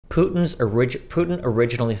Putin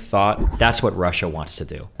originally thought that's what Russia wants to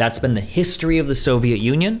do. That's been the history of the Soviet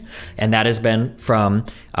Union, and that has been from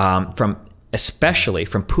especially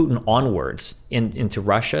from Putin onwards into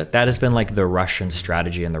Russia. That has been like the Russian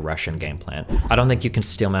strategy and the Russian game plan. I don't think you can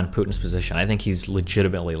steelman Putin's position. I think he's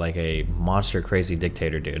legitimately like a monster crazy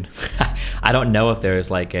dictator, dude. I don't know if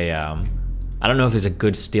there's like I don't know if there's a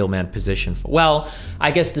good steelman position. Well,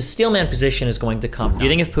 I guess the steelman position is going to come. Do you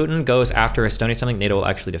think if Putin goes after Estonia or something, NATO will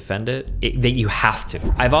actually defend it? That you have to.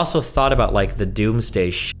 I've also thought about like the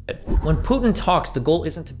doomsday shit. When Putin talks, the goal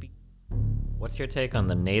isn't to be. What's your take on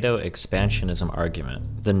the NATO expansionism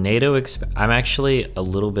argument? The NATO I'm actually a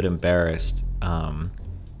little bit embarrassed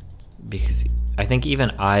because I think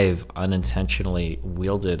even I've unintentionally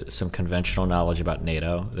wielded some conventional knowledge about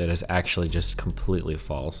NATO that is actually just completely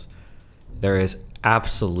false. There is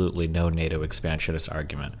absolutely no NATO expansionist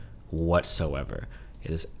argument whatsoever.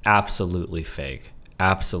 It is absolutely fake,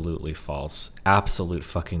 absolutely false, absolute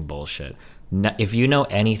fucking bullshit. If you know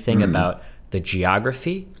anything about the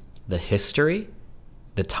geography, the history,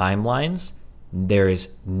 the timelines, there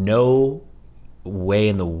is no way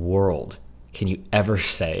in the world can you ever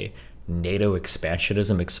say NATO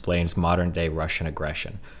expansionism explains modern day Russian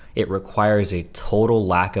aggression. It requires a total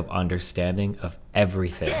lack of understanding of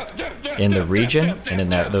everything in the region and in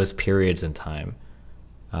those periods in time.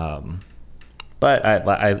 But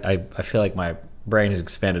I feel like my brain has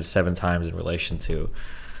expanded 7 times in relation to,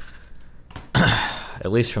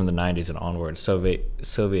 at least from the 90s and onward,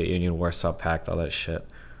 Soviet Union, Warsaw Pact, all that shit.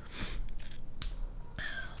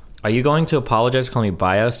 Are you going to apologize for calling me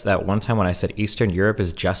biased that one time when I said Eastern Europe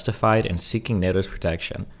is justified in seeking NATO's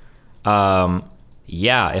protection?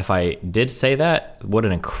 Yeah, if I did say that, what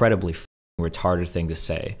an incredibly retarded thing to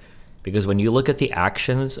say. Because when you look at the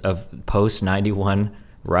actions of post-91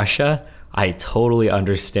 Russia, I totally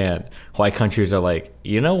understand why countries are like,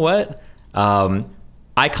 you know what?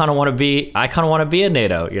 I kind of want to be in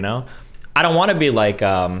NATO, you know? I don't want to be like,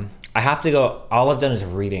 I have to go, all I've done is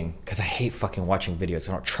reading, because I hate fucking watching videos.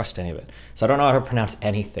 I don't trust any of it. So I don't know how to pronounce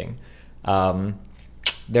anything.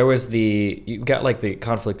 There was you got like the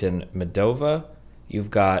conflict in Moldova. You've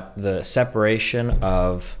got the separation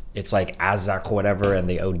of, it's like Azak or whatever, and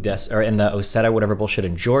the Odessa, or in the Ossetia, whatever bullshit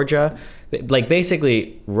in Georgia. Like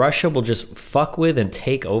basically, Russia will just fuck with and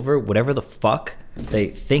take over whatever the fuck they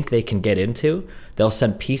think they can get into. They'll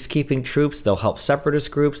send peacekeeping troops, they'll help separatist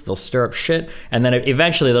groups, they'll stir up shit, and then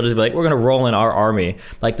eventually they'll just be like, we're gonna roll in our army.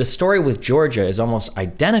 Like the story with Georgia is almost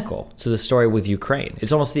identical to the story with Ukraine.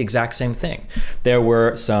 It's almost the exact same thing. There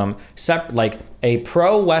were some, like a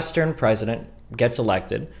pro-Western president gets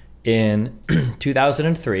elected in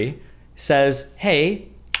 2003, says, hey,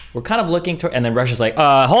 we're kind of looking to, and then Russia's like,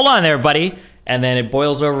 hold on there, buddy. And then it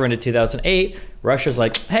boils over into 2008. Russia's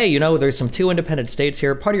like, hey, you know, there's some 2 independent states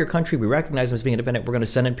here. Part of your country, we recognize them as being independent. We're going to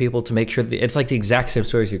send in people to make sure that it's like the exact same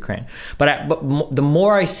story as Ukraine. But the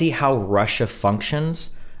more I see how Russia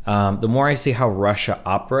functions, the more I see how Russia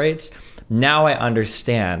operates, now I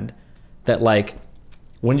understand that, like,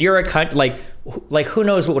 when you're a country, like who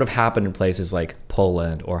knows what would have happened in places like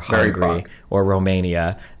Poland or Hungary or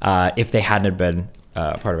Romania if they hadn't been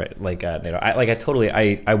part of it, like NATO. I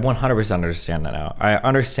 100% understand that now. I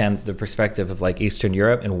understand the perspective of like Eastern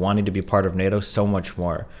Europe and wanting to be part of NATO so much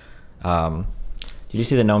more. Did you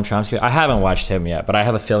see the Noam Chomsky? I haven't watched him yet, but I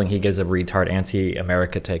have a feeling he gives a retard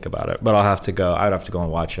anti-America take about it. But I would have to go and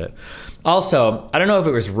watch it. Also, I don't know if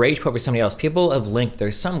it was Rage Pop or somebody else. People have linked.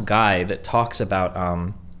 There's some guy that talks about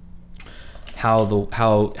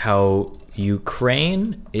how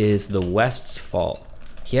Ukraine is the West's fault.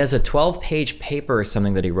 He has a 12-page paper or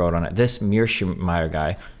something that he wrote on it. This Mearsheimer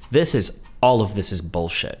guy. All of this is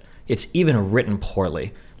bullshit. It's even written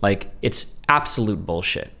poorly. Like, it's absolute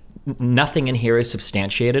bullshit. Nothing in here is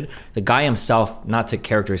substantiated. The guy himself, not to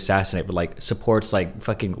character assassinate, but like supports like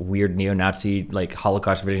fucking weird neo-Nazi like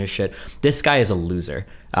Holocaust revisionist shit. This guy is a loser.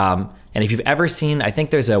 And if you've ever seen, I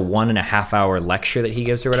think there's a 1.5 hour lecture that he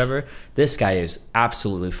gives or whatever. This guy is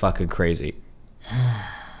absolutely fucking crazy.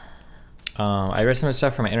 I read some of the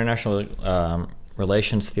stuff from my international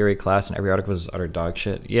relations theory class, and every article was utter dog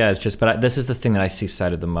shit. Yeah, it's just, but this is the thing that I see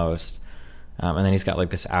cited the most. And then he's got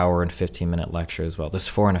like this hour and 15-minute lecture as well. This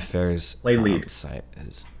foreign affairs site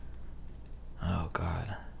is, oh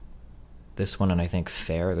god. This one, and I think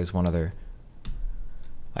Fair. There's one other.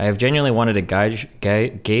 I have genuinely wanted to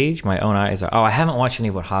gauge my own eyes. Oh, I haven't watched any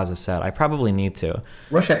of what Haas has said. I probably need to.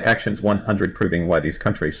 Russia Actions 100 proving why these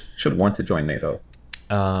countries should want to join NATO.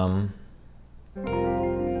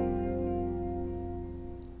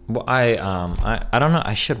 Well, I don't know.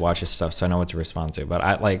 I should watch his stuff so I know what to respond to. But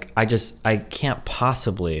I can't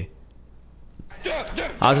possibly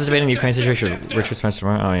I was just debating the Ukraine situation with Richard Spencer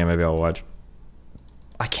tomorrow. Oh yeah, maybe I'll watch.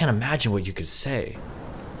 I can't imagine what you could say.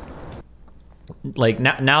 Like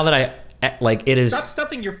now that it is. Stop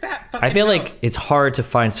stuffing your fat fucking I feel mouth. like it's hard to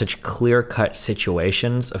find such clear-cut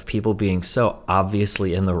situations of people being so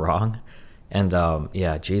obviously in the wrong, and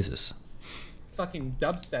yeah, Jesus. Fucking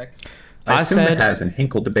dubstep. I assume it has an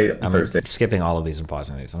Hinkle debate on I'm Thursday. skipping all of these and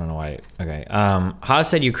pausing these. I don't know why. Okay. Haas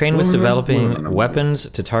said Ukraine was developing weapons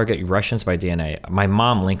to target Russians by DNA. My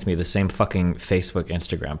mom linked me the same fucking Facebook,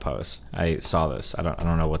 Instagram post. I saw this. I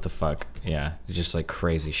don't know what the fuck. Yeah, it's just like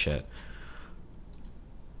crazy shit.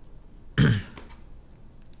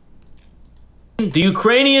 The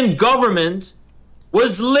Ukrainian government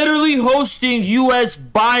was literally hosting U.S.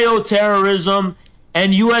 bioterrorism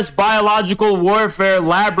and U.S. biological warfare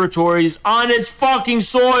laboratories on its fucking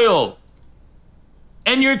soil.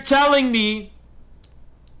 And you're telling me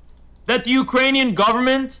that the Ukrainian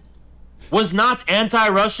government was not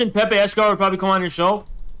anti-Russian? Pepe Escobar would probably come on your show.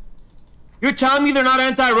 You're telling me they're not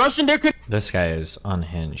anti-Russian? This guy is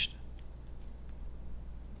unhinged.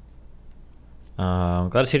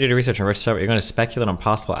 Glad to see you do research on Rich. You're going to speculate on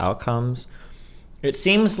possible outcomes. It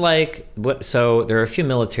seems like so there are a few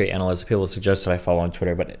military analysts people suggest that I follow on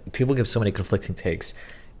Twitter, but people give so many conflicting takes.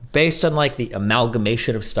 Based on like the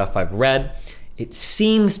amalgamation of stuff I've read, it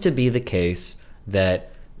seems to be the case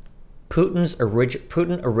that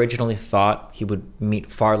Putin originally thought he would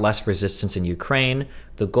meet far less resistance in Ukraine.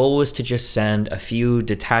 The goal was to just send a few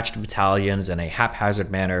detached battalions in a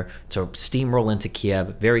haphazard manner to steamroll into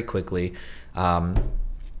Kiev very quickly.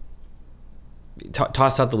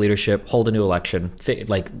 Toss out the leadership, hold a new election,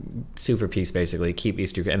 like sue for peace, basically, keep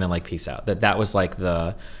East Ukraine, and then like peace out. That was like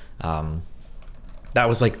the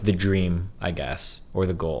dream, I guess, or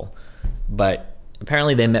the goal. But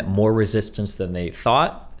apparently they met more resistance than they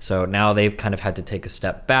thought. So now they've kind of had to take a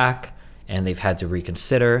step back and they've had to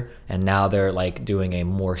reconsider. And now they're like doing a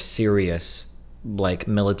more serious like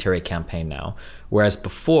military campaign now, whereas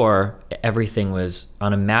before everything was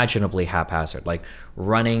unimaginably haphazard, like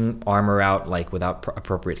running armor out like without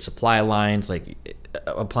appropriate supply lines, like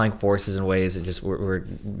applying forces in ways that just were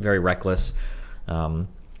very reckless.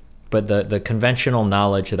 But the conventional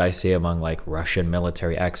knowledge that I see among like Russian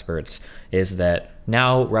military experts is that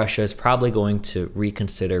now Russia is probably going to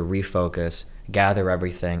reconsider, refocus, gather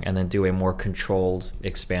everything, and then do a more controlled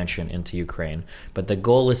expansion into Ukraine. But the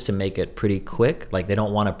goal is to make it pretty quick. Like they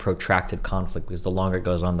don't want a protracted conflict because the longer it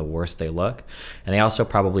goes on, the worse they look. And they also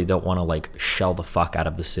probably don't want to like shell the fuck out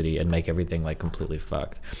of the city and make everything like completely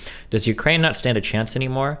fucked. Does Ukraine not stand a chance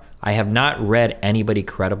anymore? I have not read anybody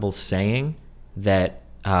credible saying that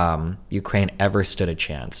Ukraine ever stood a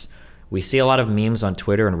chance. We see a lot of memes on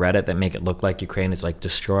Twitter and Reddit that make it look like Ukraine is like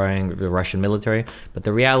destroying the Russian military, but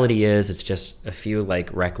the reality is it's just a few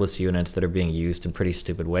like reckless units that are being used in pretty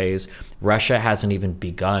stupid ways. Russia hasn't even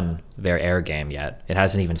begun their air game yet. It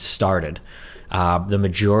hasn't even started. The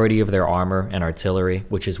majority of their armor and artillery,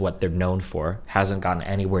 which is what they're known for, hasn't gotten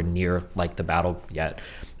anywhere near like the battle yet.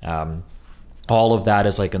 All of that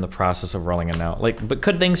is like in the process of rolling it out. Like, but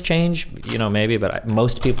could things change? You know, maybe. But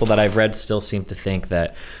most people that I've read still seem to think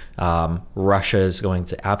that Russia is going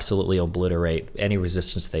to absolutely obliterate any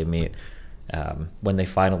resistance they meet when they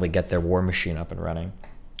finally get their war machine up and running.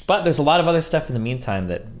 But there's a lot of other stuff in the meantime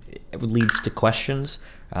that leads to questions.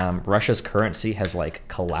 Russia's currency has like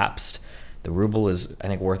collapsed. The ruble is, I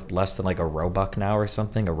think, worth less than like a Robuck now or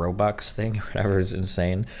something, a Robux thing, whatever is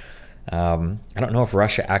insane. I don't know if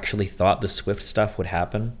Russia actually thought the SWIFT stuff would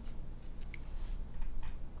happen.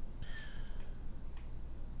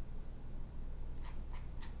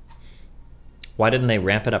 Why didn't they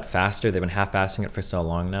ramp it up faster? They've been half-assing it for so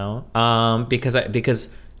long now. Because I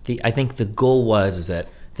think the goal is that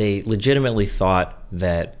they legitimately thought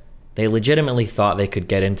they could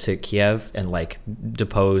get into Kiev and like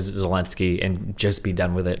depose Zelensky and just be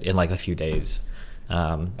done with it in like a few days.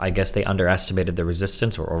 I guess they underestimated the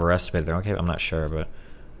resistance or overestimated their own capability. I'm not sure, but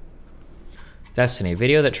Destiny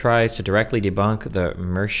video that tries to directly debunk the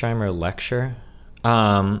Mearsheimer lecture.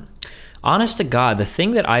 Honest to God, the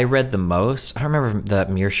thing that I read the most, I don't remember if the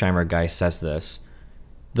Mearsheimer guy says this.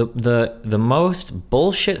 The most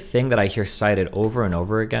bullshit thing that I hear cited over and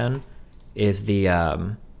over again is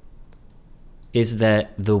that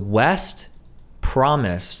the West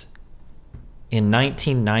promised in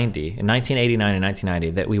 1989 and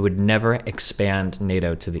 1990 that we would never expand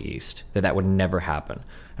NATO to the east, that would never happen.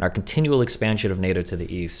 And our continual expansion of NATO to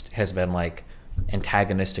the east has been like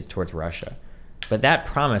antagonistic towards Russia. But that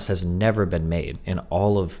promise has never been made in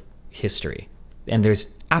all of history. And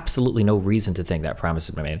there's absolutely no reason to think that promise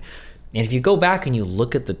has been made. And if you go back and you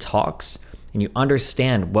look at the talks, and you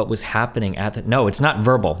understand what was happening at the, no, it's not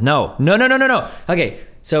verbal. No. Okay.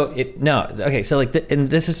 So and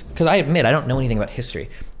this is, cause I admit, I don't know anything about history,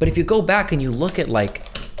 but if you go back and you look at like,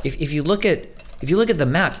 if you look at the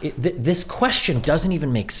maps, this question doesn't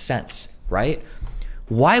even make sense, right?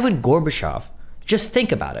 Why would Gorbachev, just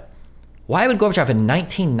think about it. Why would Gorbachev in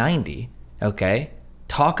 1990, okay,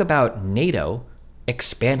 talk about NATO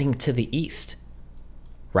expanding to the east,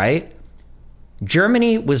 right?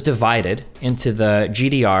 Germany was divided into the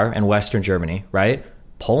GDR and Western Germany, right?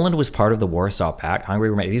 Poland was part of the Warsaw Pact.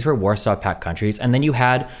 Hungary, these were Warsaw Pact countries. And then you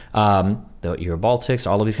had the Euro-Baltics,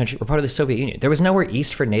 all of these countries were part of the Soviet Union. There was nowhere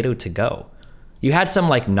east for NATO to go. You had some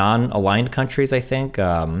like non-aligned countries, I think,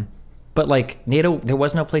 but like NATO, there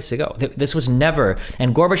was no place to go. This was never,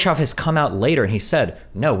 and Gorbachev has come out later and he said,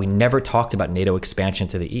 no, we never talked about NATO expansion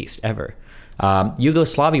to the east, ever.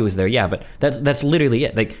 Yugoslavia was there, yeah, but that's literally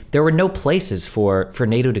it. Like there were no places for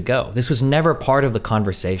NATO to go. This was never part of the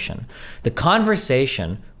conversation. The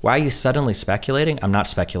conversation, why are you suddenly speculating? I'm not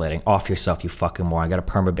speculating. Off yourself, you fucking moron. I got a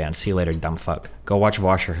permaban. See you later, dumb fuck. Go watch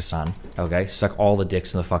Vasher Hassan, okay? Suck all the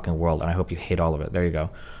dicks in the fucking world, and I hope you hate all of it. There you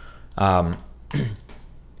go.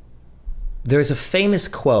 There's a famous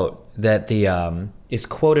quote that is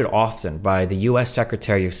quoted often by the U.S.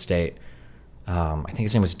 Secretary of State. I think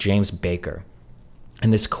his name was James Baker.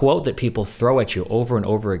 And this quote that people throw at you over and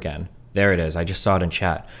over again, there it is, I just saw it in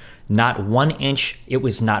chat. It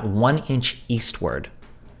was not 1 inch eastward.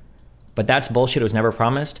 But that's bullshit, it was never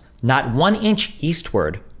promised. Not 1 inch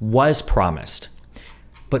eastward was promised.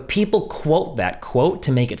 But people quote that quote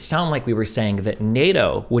to make it sound like we were saying that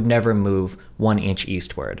NATO would never move 1 inch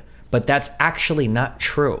eastward. But that's actually not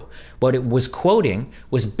true. What it was quoting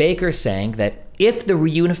was Baker saying that if the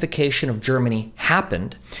reunification of Germany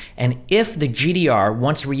happened, and if the GDR,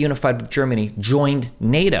 once reunified with Germany, joined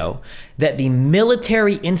NATO, that the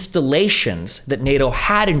military installations that NATO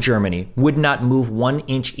had in Germany would not move 1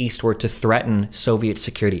 inch eastward to threaten Soviet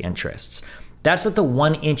security interests. That's what the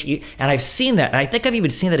 1 inch, and I've seen that, and I think I've even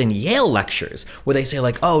seen that in Yale lectures, where they say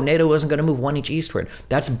like, oh, NATO wasn't gonna move 1 inch eastward.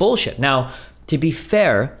 That's bullshit. Now, to be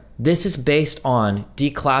fair, this is based on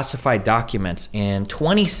declassified documents. In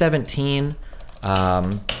 2017,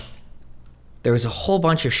 there was a whole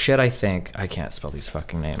bunch of shit, I think. I can't spell these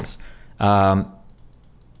fucking names.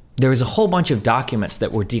 There was a whole bunch of documents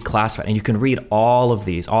that were declassified, and you can read all of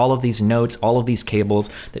these notes, all of these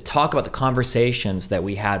cables that talk about the conversations that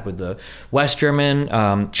we had with the West German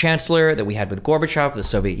chancellor, that we had with Gorbachev, the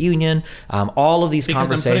Soviet Union, all of these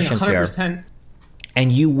conversations here.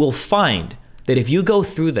 And you will find that if you go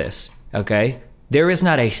through this, okay, there is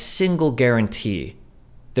not a single guarantee.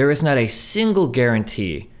 There is not a single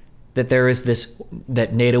guarantee that there is this,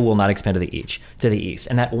 that NATO will not expand to the east.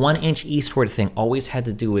 And that 1 inch eastward thing always had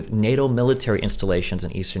to do with NATO military installations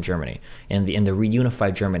in Eastern Germany, in the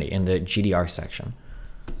reunified Germany, in the GDR section.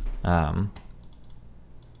 That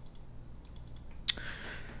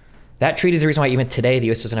treaty is the reason why even today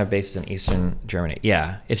the US doesn't have bases in Eastern Germany.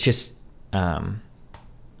 Yeah, it's just,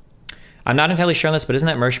 I'm not entirely sure on this, but isn't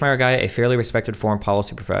that Mearsheimer guy a fairly respected foreign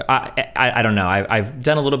policy professor? I don't know. I've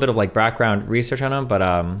done a little bit of like background research on him, but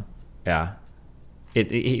yeah,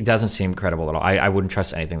 he doesn't seem credible at all. I wouldn't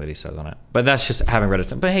trust anything that he says on it. But that's just having read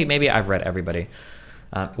it. But hey, maybe I've read everybody.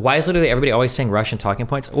 Why is literally everybody always saying Russian talking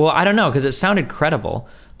points? Well, I don't know, because it sounded credible,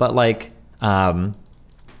 but like,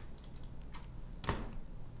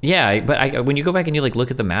 yeah, but when you go back and you like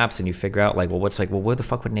look at the maps and you figure out like, well, where the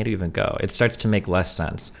fuck would NATO even go? It starts to make less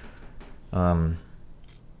sense.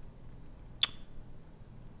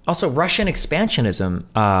 Also, Russian expansionism,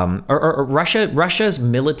 or Russia's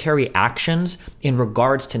military actions in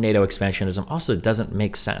regards to NATO expansionism also doesn't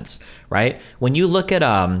make sense, right? When you look at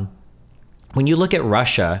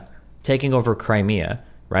Russia taking over Crimea,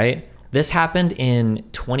 right? This happened in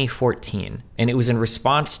 2014, and it was in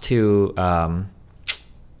response to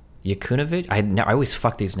Yakunovich. I always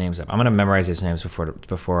fuck these names up. I'm gonna memorize these names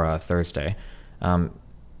before Thursday.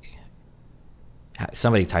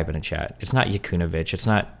 Somebody type it in chat. It's not Yakunovich. It's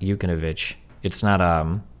not Yukonovich. It's not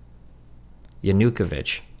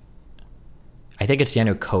Yanukovych. I think it's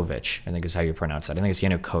Yanukovych. I think is how you pronounce it. I think it's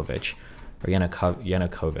Yanukovych or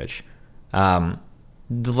Yanukovych.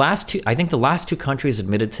 The last two countries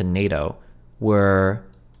admitted to NATO were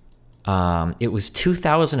it was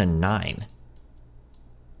 2009,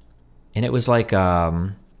 and it was like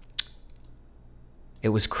it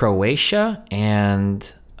was Croatia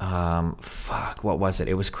and fuck, what was it?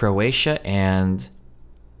 It was Croatia and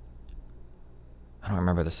I don't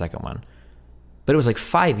remember the second one, but it was like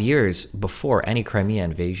 5 years before any Crimea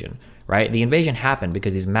invasion, right? The invasion happened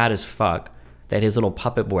because he's mad as fuck that his little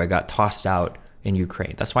puppet boy got tossed out in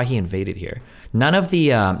Ukraine. That's why he invaded here. None of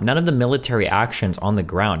the military actions on the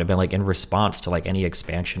ground have been like in response to like any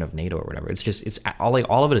expansion of NATO or whatever. It's just it's all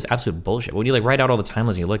of it is absolute bullshit. When you like write out all the timelines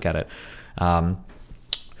and you look at it,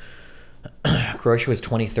 Croatia was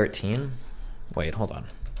 2013. Wait, hold on.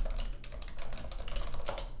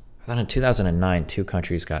 I thought in 2009 2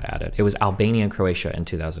 countries got added. It was Albania and Croatia in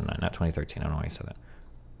 2009, not 2013. I don't know why I said that.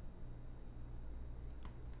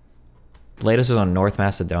 The latest was on North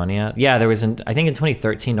Macedonia. Yeah, there was, I think in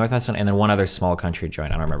 2013, North Macedonia, and then one other small country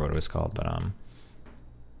joined. I don't remember what it was called, but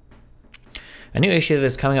a new issue that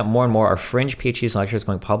is coming up more and more are fringe PhDs and lecturers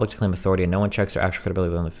going public to claim authority, and no one checks their actual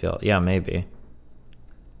credibility within the field. Yeah, maybe.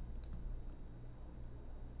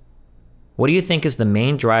 What do you think is the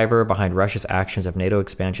main driver behind Russia's actions if NATO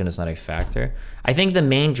expansion is not a factor? I think the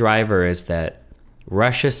main driver is that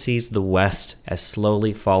Russia sees the West as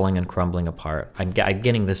slowly falling and crumbling apart. I'm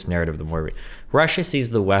getting this narrative the more Russia sees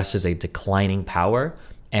the West as a declining power,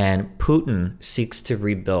 and Putin seeks to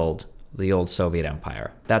rebuild the old Soviet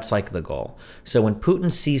empire. That's like the goal. So when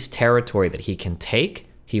Putin sees territory that he can take,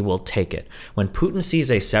 he will take it. When Putin sees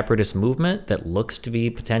a separatist movement that looks to be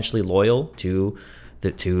potentially loyal to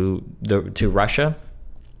Russia,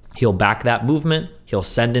 he'll back that movement. He'll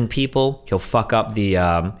send in people. He'll fuck up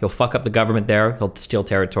the government there. He'll steal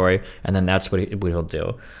territory, and then that's what he'll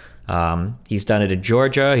do. He's done it in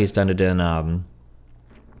Georgia. He's done it in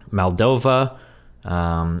Moldova.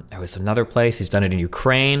 There was another place. He's done it in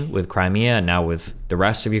Ukraine with Crimea, and now with the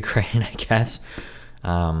rest of Ukraine, I guess.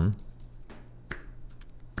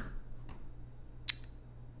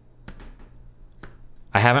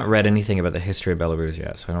 I haven't read anything about the history of Belarus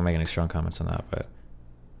yet, so I don't make any strong comments on that, but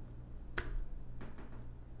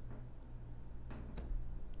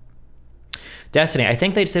Destiny, I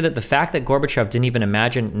think they'd say that the fact that Gorbachev didn't even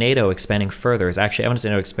imagine NATO expanding further is actually evidence that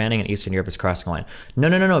NATO expanding in Eastern Europe is crossing the line.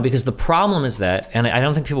 No, because the problem is that, and I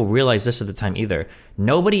don't think people realized this at the time either,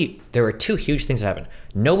 there were 2 huge things that happened.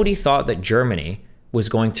 Nobody thought that Germany was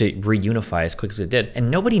going to reunify as quick as it did, and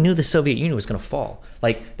nobody knew the Soviet Union was going to fall.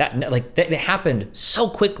 That it happened so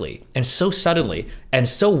quickly and so suddenly and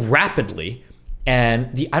so rapidly,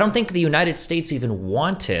 and I don't think the United States even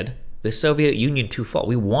wanted the Soviet Union to fall.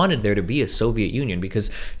 We wanted there to be a Soviet Union because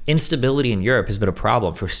instability in Europe has been a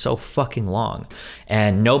problem for so fucking long.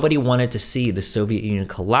 And nobody wanted to see the Soviet Union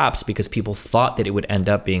collapse because people thought that it would end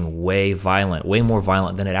up being way more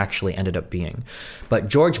violent than it actually ended up being. But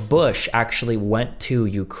George Bush actually went to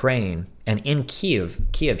Ukraine, and in Kiev,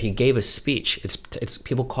 he gave a speech. It's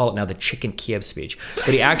people call it now the Chicken Kiev speech.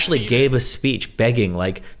 But he actually gave a speech begging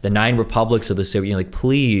like the 9 republics of the Soviet Union, like,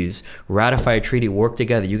 please ratify a treaty, work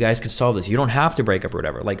together. You guys can solve this. You don't have to break up or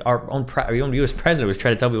whatever. Like our own U.S. president was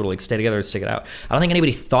trying to tell people to like stay together and stick it out. I don't think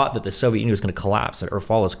anybody thought that the Soviet Union was going to collapse or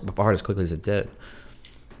fall apart as quickly as it did.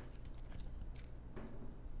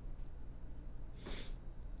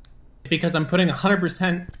 Because I'm putting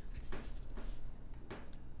 100%.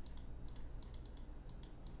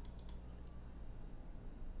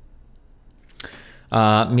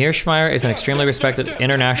 Mearsheimer is an extremely respected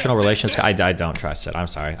international relations guy. I don't trust it. I'm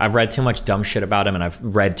sorry. I've read too much dumb shit about him, and I've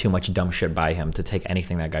read too much dumb shit by him to take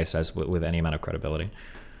anything that guy says with any amount of credibility.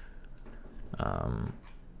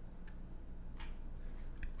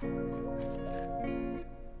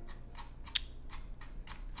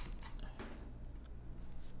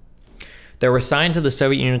 There were signs of the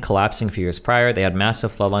Soviet Union collapsing a few years prior. They had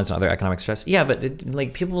massive floodlines and other economic stress. Yeah, but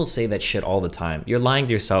like people will say that shit all the time. You're lying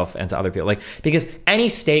to yourself and to other people. Like, because any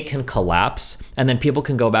state can collapse, and then people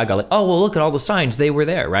can go back and go like, oh, well, look at all the signs. They were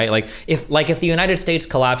there, right? Like if the United States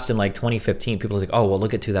collapsed in like 2015, people are like, oh, well,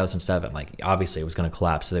 look at 2007. Like obviously it was going to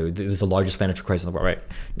collapse. So it was the largest financial crisis in the world,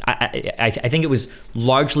 right? I think it was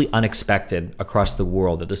largely unexpected across the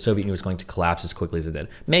world that the Soviet Union was going to collapse as quickly as it did.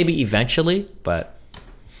 Maybe eventually, but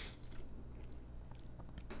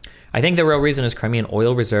I think the real reason is Crimean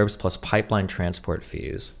oil reserves plus pipeline transport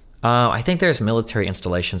fees. I think there's military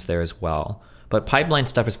installations there as well. But pipeline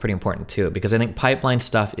stuff is pretty important too, because I think pipeline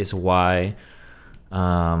stuff is why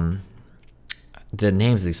the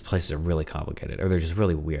names of these places are really complicated, or they're just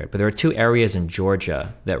really weird. But there are 2 areas in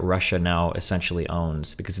Georgia that Russia now essentially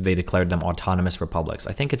owns because they declared them autonomous republics.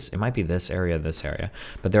 I think it might be this area.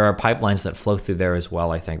 But there are pipelines that flow through there as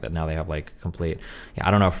well, I think, that now they have like complete, I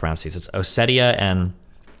don't know how to pronounce these. It's Ossetia and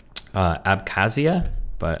Abkhazia,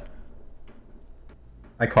 but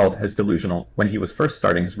I called his delusional when he was first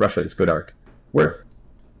starting his Russia is good arc. Worth.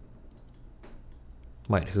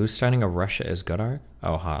 Wait, who's starting a Russia is good arc?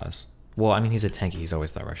 Oh, Haas. Well, I mean, he's a tanky. He's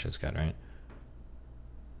always thought Russia is good, right?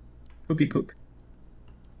 Poopy poop.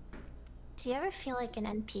 Do you ever feel like an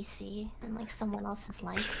NPC in like someone else's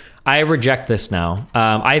life? I reject this now.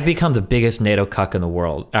 I've become the biggest NATO cuck in the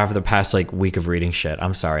world after the past like week of reading shit.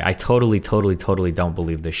 I'm sorry. I totally don't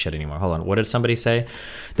believe this shit anymore. Hold on. What did somebody say?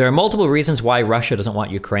 There are multiple reasons why Russia doesn't want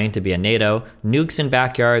Ukraine to be a NATO. Nukes in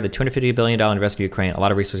backyard, the $250 billion investment in Ukraine, a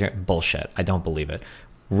lot of resources here. Bullshit. I don't believe it.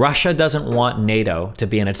 Russia doesn't want NATO to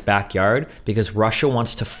be in its backyard because Russia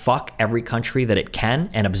wants to fuck every country that it can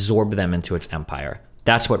and absorb them into its empire.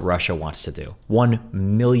 That's what Russia wants to do.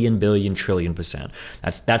 1,000,000,000 billion trillion %.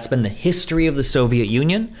 That's been the history of the Soviet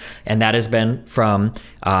Union, and that has been from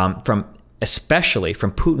especially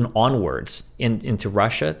from Putin onwards into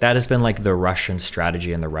Russia. That has been like the Russian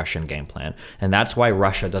strategy and the Russian game plan, and that's why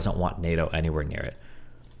Russia doesn't want NATO anywhere near it.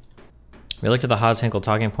 We looked at the Hinkle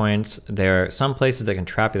talking points. There are some places that can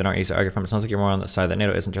trap you that aren't easy to argue from. It sounds like you're more on the side that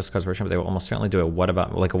NATO isn't just because Russia, but they will almost certainly do a what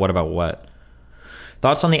about, like a what about what?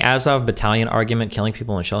 Thoughts on the Azov battalion argument, killing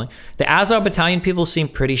people and shelling? The Azov battalion people seem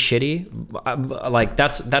pretty shitty. Like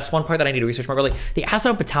that's one part that I need to research more. But like the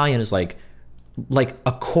Azov battalion is like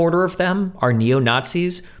a quarter of them are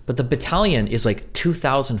neo-Nazis, but the battalion is like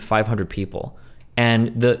 2,500 people.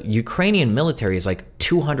 And the Ukrainian military is like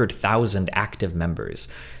 200,000 active members.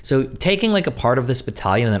 So taking like a part of this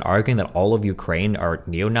battalion and then arguing that all of Ukraine are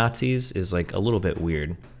neo-Nazis is like a little bit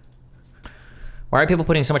weird. Why are people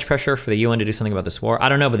putting so much pressure for the UN to do something about this war? I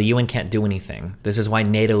don't know, but the UN can't do anything. This is why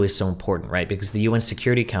NATO is so important, right? Because the UN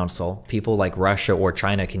Security Council, people like Russia or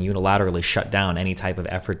China can unilaterally shut down any type of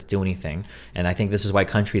effort to do anything. And I think this is why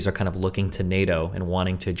countries are kind of looking to NATO and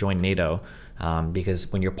wanting to join NATO.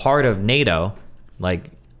 Because when you're part of NATO,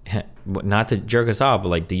 like, not to jerk us off, but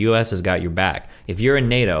like the US has got your back. If you're in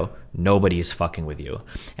NATO, nobody is fucking with you.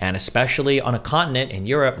 And especially on a continent in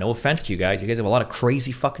Europe, no offense to you guys have a lot of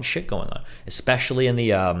crazy fucking shit going on. Especially in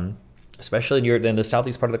the in the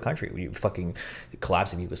southeast part of the country, where you fucking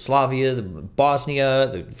collapse of Yugoslavia, the Bosnia,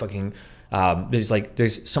 the fucking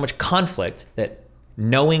there's so much conflict that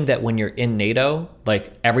knowing that when you're in NATO,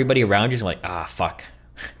 like everybody around you is like, ah, fuck.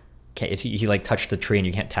 If he like touched the tree and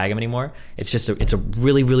you can't tag him anymore, it's a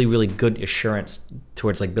really, really, really good assurance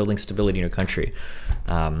towards like building stability in your country.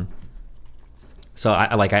 So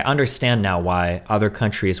I understand now why other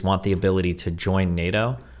countries want the ability to join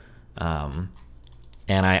NATO, and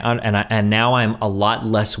now I'm a lot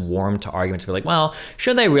less warm to arguments. Be like, well,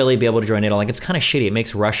 should they really be able to join NATO? Like, it's kind of shitty. It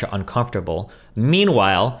makes Russia uncomfortable.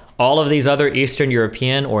 Meanwhile, all of these other Eastern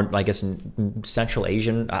European, or I guess Central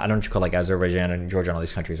Asian, I don't know what you call like Azerbaijan and Georgia and all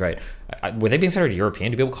these countries, right? Were they being considered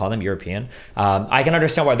European? Do people call them European? I can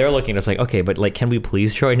understand why they're looking. It's like, okay, but like, can we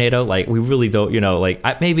please join NATO? Like, we really don't,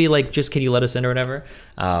 like maybe like just can you let us in or whatever?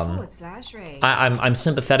 I'm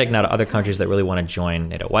sympathetic now to other countries that really want to join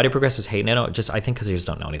NATO. Why do progressives hate NATO? I think because they just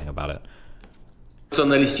don't know anything about it.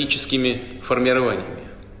 Националистическими формированиями,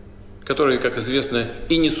 которые, как известно,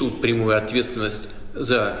 и несут прямую ответственность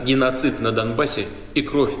за геноцид на Донбассе и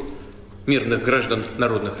кровь мирных граждан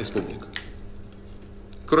народных республик.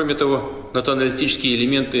 Кроме того, националистические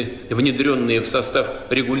элементы, внедренные в состав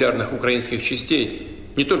регулярных украинских частей,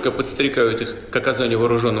 не только подстрекают их к оказанию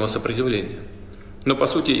вооруженного сопротивления, но по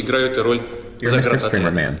сути играют и роль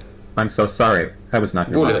заградотряда. I'm so sorry. I was not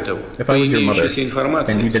your Более mother. того, If по I was your mother, имеющейся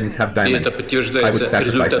информации, and you didn't have и diamond, это I would подтверждается sacrifice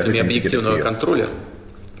результатами everything to give it to объективного you. контроля,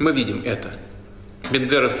 мы видим это.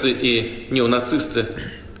 Бендеровцы и неонацисты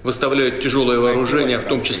выставляют тяжелое вооружение, в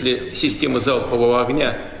том числе системы залпового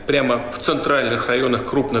огня, прямо в центральных районах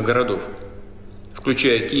крупных городов,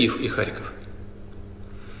 включая Киев и Харьков.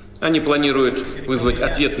 Они планируют вызвать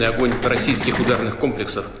ответный огонь российских ударных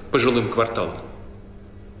комплексов по жилым кварталам.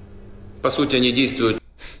 По сути, они действуют.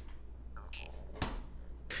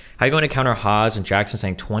 How are you going to counter Haas and Jackson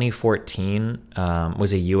saying 2014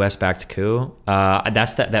 was a US-backed coup?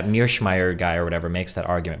 That's that Mearsheimer guy or whatever makes that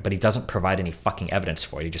argument, but he doesn't provide any fucking evidence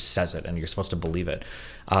for it. He just says it, and you're supposed to believe it.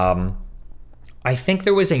 I think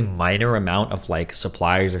there was a minor amount of like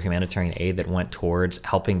supplies or humanitarian aid that went towards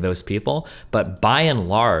helping those people, but by and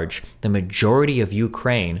large, the majority of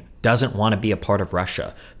Ukraine doesn't want to be a part of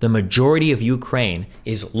Russia. The majority of Ukraine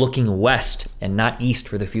is looking west and not east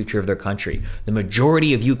for the future of their country. The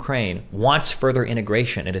majority of Ukraine wants further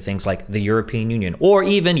integration into things like the European Union or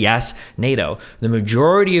even, yes, NATO. The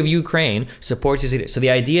majority of Ukraine supports this. So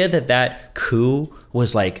the idea that that coup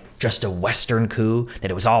was like just a Western coup,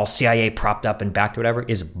 that it was all CIA propped up and backed or whatever,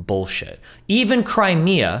 is bullshit. Even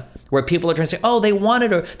Crimea where people are trying to say, oh, they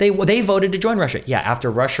wanted or they voted to join Russia. Yeah, after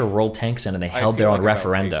Russia rolled tanks in and they held their own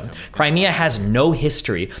referendum. Crimea has no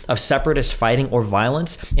history of separatist fighting or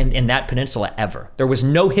violence in that peninsula ever. There was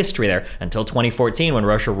no history there until 2014 when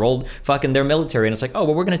Russia rolled fucking their military and it's like, oh,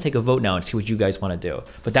 well, we're going to take a vote now and see what you guys want to do.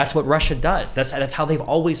 But that's what Russia does. That's how they've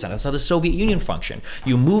always done it. That's how the Soviet Union functioned.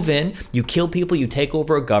 You move in, you kill people, you take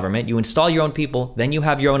over a government, you install your own people, then you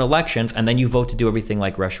have your own elections, and then you vote to do everything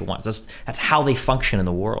like Russia wants. That's how they function in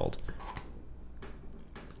the world.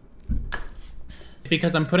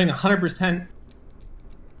 Because I'm putting 100%.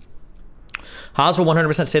 Haas will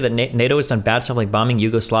 100% say that NATO has done bad stuff like bombing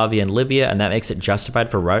Yugoslavia and Libya, and that makes it justified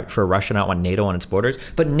for Russia not want NATO on its borders.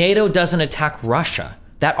 But NATO doesn't attack Russia.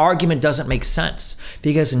 That argument doesn't make sense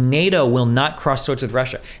because NATO will not cross swords with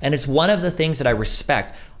Russia. And it's one of the things that I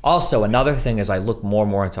respect. Also, another thing as I look more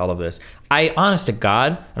and more into all of this, honest to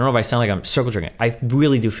God, I don't know if I sound like I'm circle jerking. I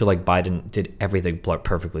really do feel like Biden did everything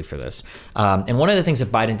perfectly for this. And one of the things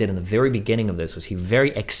that Biden did in the very beginning of this was he very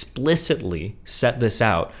explicitly set this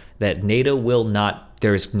out that NATO will not,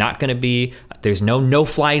 there's no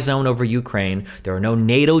no-fly zone over Ukraine. There are no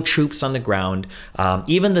NATO troops on the ground.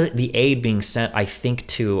 Even the aid being sent, I think,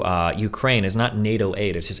 to Ukraine is not NATO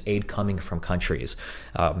aid. It's just aid coming from countries.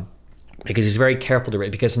 Because he's very careful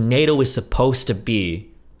because NATO is supposed to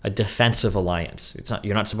be a defensive alliance.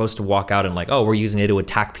 You're not supposed to walk out and like, oh, we're using NATO to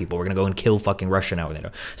attack people. We're gonna go and kill fucking Russia now with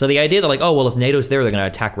NATO. So the idea that like, oh, well, if NATO's there, they're gonna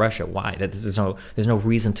attack Russia. Why? There's no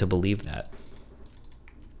reason to believe that.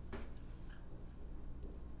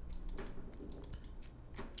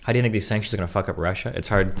 How do you think these sanctions are gonna fuck up Russia? It's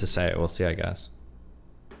hard to say. We'll see, I guess.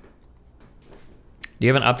 Do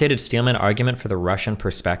you have an updated steelman argument for the Russian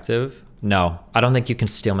perspective? No, I don't think you can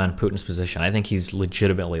steelman Putin's position. I think he's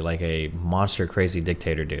legitimately like a monster crazy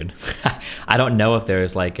dictator, dude. I don't know if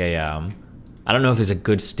there's like I don't know if there's a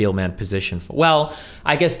good steelman position for, well,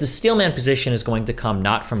 I guess the steelman position is going to come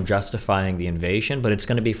not from justifying the invasion, but it's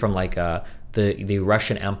going to be from like the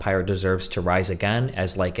Russian Empire deserves to rise again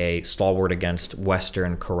as like a stalwart against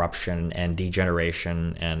Western corruption and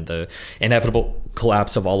degeneration and the inevitable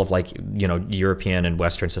collapse of all of like, you know, European and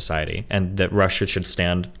Western society, and that Russia should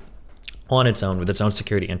stand on its own with its own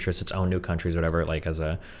security interests, its own new countries, whatever, like as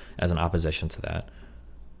an opposition to that.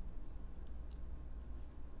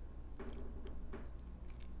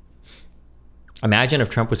 Imagine if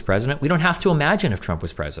Trump was president. We don't have to imagine if Trump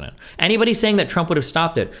was president. Anybody saying that Trump would have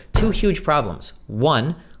stopped it, two huge problems.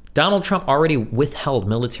 One, Donald Trump already withheld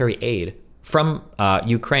military aid from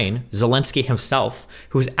Ukraine. Zelensky himself,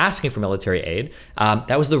 who was asking for military aid,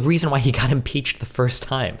 that was the reason why he got impeached the first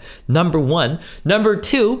time. Number one. Number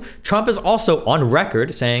two, Trump is also on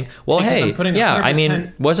record saying, well, hey, yeah, I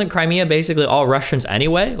mean, wasn't Crimea basically all Russians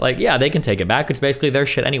anyway? Like, yeah, they can take it back. It's basically their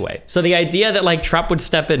shit anyway. So the idea that like Trump would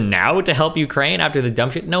step in now to help Ukraine after the dumb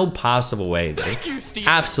shit, no possible way. Thank you, Steve.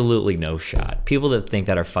 Absolutely no shot. People that think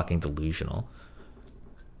that are fucking delusional.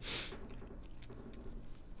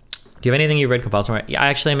 Do you have anything you read compulsory? Yeah,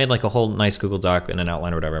 I made like a whole nice Google Doc and an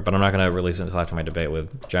outline or whatever, but I'm not gonna release it until after my debate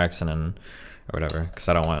with Jackson or whatever, because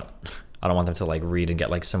I don't want them to like read and get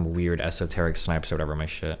like some weird esoteric snipes or whatever my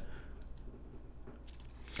shit.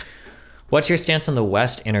 What's your stance on the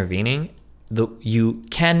West intervening? You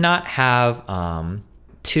cannot have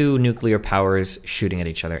two nuclear powers shooting at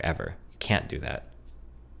each other ever. You can't do that.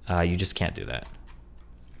 You just can't do that.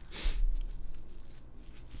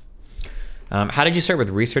 How did you start with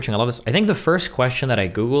researching all of this? I think the first question that I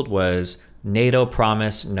Googled was NATO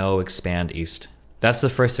promise no expand east. That's the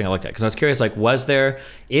first thing I looked at because I was curious, like,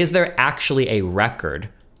 is there actually a record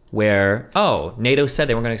where, oh, NATO said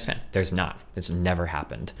they weren't going to expand? There's not. It's never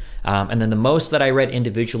happened. And then the most that I read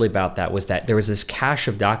individually about that was that there was this cache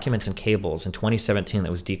of documents and cables in 2017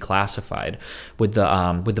 that was declassified with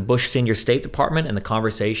the Bush Senior State Department and the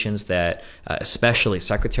conversations that especially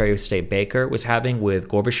Secretary of State Baker was having with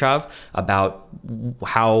Gorbachev about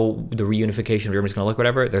how the reunification of Germany is going to look,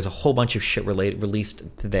 whatever. There's a whole bunch of shit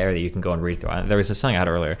released there that you can go and read through. There was this thing I had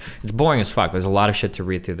earlier. It's boring as fuck. There's a lot of shit to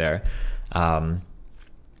read through there.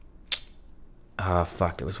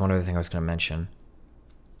 Fuck, there was one other thing I was going to mention.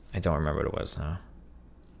 I don't remember what it was now.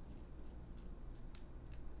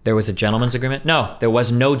 There was a gentleman's agreement? No, there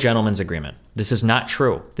was no gentleman's agreement. This is not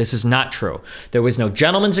true. This is not true. There was no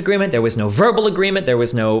gentleman's agreement. There was no verbal agreement. There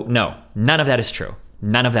was no, none of that is true.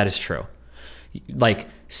 None of that is true. Like,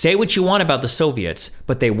 say what you want about the Soviets,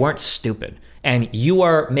 but they weren't stupid. And you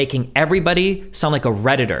are making everybody sound like a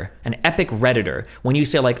Redditor, an epic Redditor, when you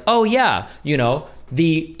say like, oh yeah, you know,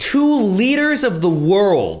 the two leaders of the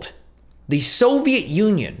world, the Soviet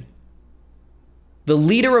Union, the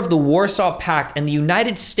leader of the Warsaw Pact and the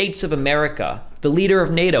United States of America, the leader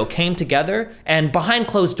of NATO, came together, and behind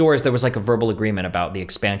closed doors, there was like a verbal agreement about the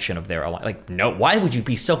expansion of their alliance. Like, no, why would you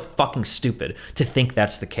be so fucking stupid to think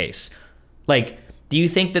that's the case? Like, do you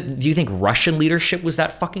think Russian leadership was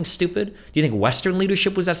that fucking stupid? Do you think Western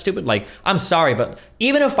leadership was that stupid? Like, I'm sorry, but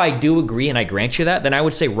even if I do agree and I grant you that, then I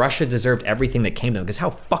would say Russia deserved everything that came to them, because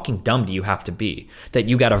how fucking dumb do you have to be that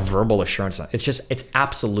you got a verbal assurance? It's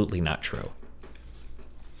absolutely not true.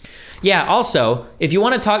 Yeah, also, if you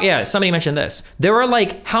want to talk, yeah, somebody mentioned this. There are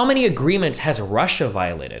like, how many agreements has Russia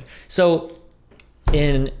violated? So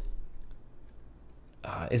in,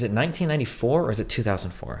 is it 1994 or is it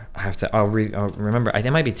 2004? I'll remember, it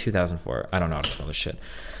might be 2004. I don't know how to spell this shit.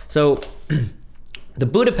 So the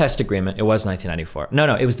Budapest Agreement, it was 1994.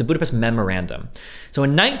 No, it was the Budapest Memorandum. So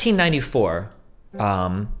in 1994,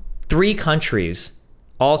 3 countries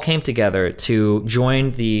all came together to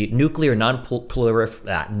join the Nuclear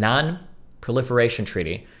Non-Proliferation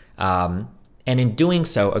Treaty, and in doing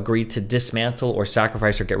so agreed to dismantle or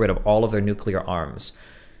sacrifice or get rid of all of their nuclear arms.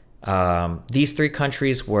 These 3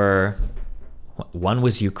 countries were, one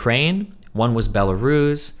was Ukraine, one was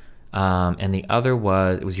Belarus, and the other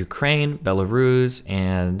was Ukraine, Belarus,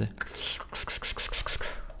 and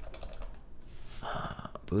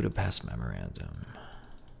Budapest Memorandum.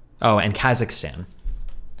 Oh, and Kazakhstan.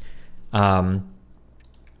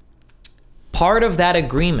 Part of that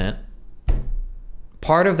agreement,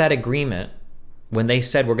 when they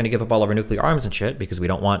said we're going to give up all of our nuclear arms and shit because we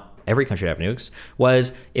don't want every country to have nukes,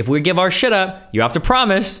 was if we give our shit up, you have to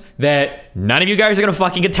promise that none of you guys are going to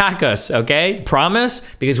fucking attack us, okay? Promise,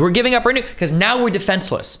 because we're giving up our nukes, because now we're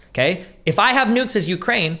defenseless, okay? If I have nukes as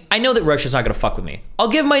Ukraine, I know that Russia's not going to fuck with me. I'll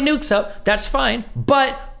give my nukes up, that's fine,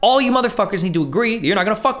 but all you motherfuckers need to agree that you're not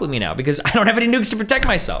going to fuck with me now because I don't have any nukes to protect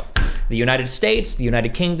myself. The United States, the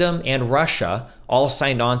United Kingdom, and Russia all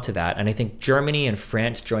signed on to that. And I think Germany and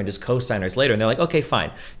France joined as co-signers later. And they're like, okay,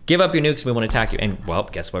 fine. Give up your nukes. We want to attack you. And well,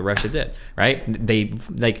 guess what Russia did, right? They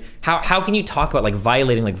like, how can you talk about like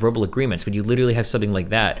violating like verbal agreements when you literally have something like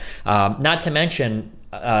that? Not to mention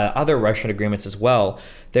other Russian agreements as well.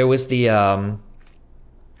 There was the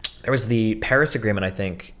Paris Agreement, I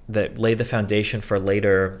think, that laid the foundation for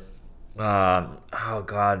later, oh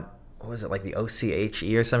God, what was it, like the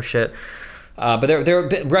OCHE or some shit? But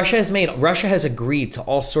Russia has agreed to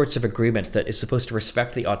all sorts of agreements that is supposed to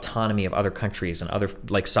respect the autonomy of other countries and other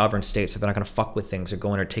like sovereign states, so they're not going to fuck with things or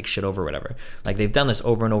go in or take shit over or whatever. Like they've done this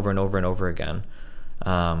over and over and over and over again.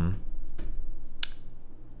 But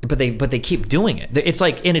they keep doing it. It's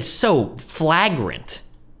like, and it's so flagrant.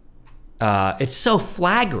 It's so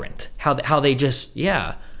flagrant how they just,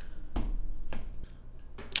 yeah.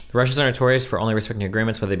 The Russians are notorious for only respecting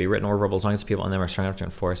agreements, whether they be written or verbal, as long as the people in them are strong enough to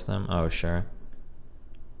enforce them. Oh, sure.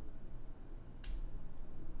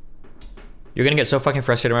 You're gonna get so fucking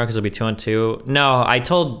frustrated tomorrow because it'll be 2-on-2. No, I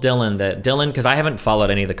told Dylan, because I haven't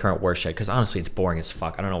followed any of the current war shit, because honestly, it's boring as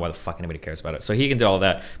fuck. I don't know why the fuck anybody cares about it. So he can do all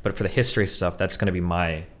that, but for the history stuff, that's gonna be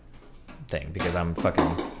my thing, because I'm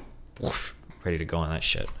fucking ready to go on that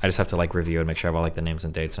shit. I just have to like review and make sure I have all like the names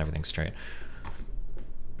and dates and everything straight.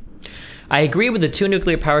 I agree with the 2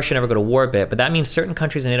 nuclear powers should never go to war bit, but that means certain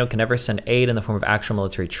countries in NATO can never send aid in the form of actual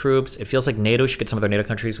military troops. It feels like NATO should get some of their NATO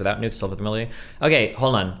countries without nukes still with the military. Okay,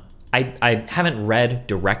 hold on. I haven't read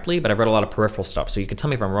directly, but I've read a lot of peripheral stuff, so you can tell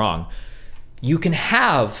me if I'm wrong. You can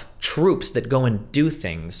have troops that go and do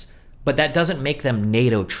things, but that doesn't make them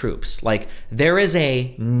NATO troops. Like, there is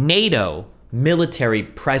a NATO military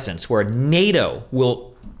presence where NATO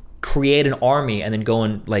will create an army and then go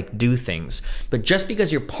and like do things. But just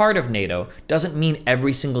because you're part of NATO doesn't mean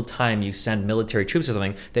every single time you send military troops or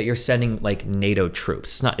something that you're sending like NATO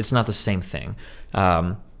troops. It's not the same thing.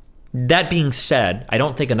 That being said, I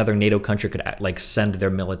don't think another NATO country could like send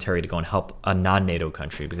their military to go and help a non-NATO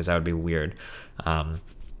country, because that would be weird.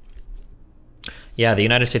 Yeah, the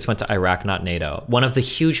United States went to Iraq, not NATO. One of the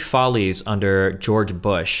huge follies under George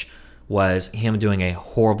Bush was him doing a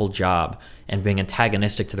horrible job and being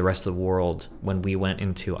antagonistic to the rest of the world when we went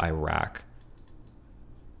into Iraq.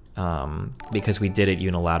 Because we did it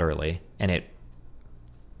unilaterally, and it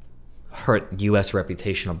hurt U.S.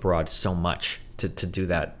 reputation abroad so much to do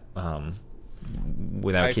that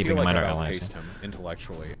without keeping in mind our allies. Him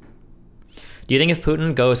intellectually. Do you think if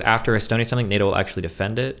Putin goes after Estonia something, NATO will actually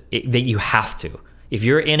defend it? That you have to. If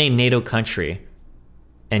you're in a NATO country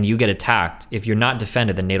and you get attacked, if you're not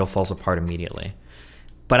defended, then NATO falls apart immediately.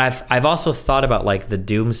 But I've also thought about like the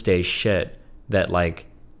doomsday shit that like,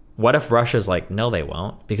 what if Russia's like, no, they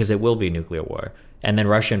won't, because it will be nuclear war, and then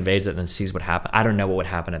Russia invades it and then sees what happens. I don't know what would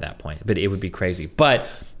happen at that point, but it would be crazy. But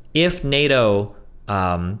if NATO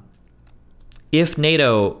if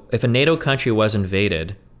a NATO country was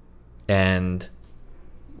invaded and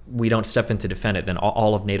we don't step in to defend it, then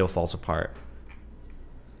all of NATO falls apart.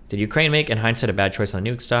 Did Ukraine make, in hindsight, a bad choice on the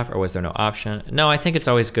nuke stuff, or was there no option? No, I think it's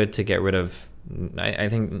always good to get rid of... I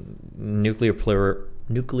think nuclear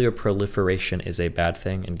proliferation is a bad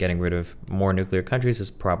thing, and getting rid of more nuclear countries is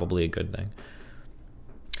probably a good thing.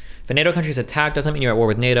 If a NATO country is attacked, doesn't mean you're at war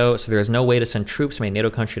with NATO, so there is no way to send troops from a NATO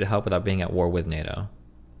country to help without being at war with NATO.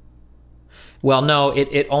 Well, no,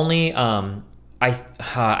 it only... I'd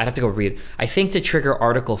have to go read. I think to trigger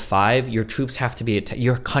Article 5, your troops have to be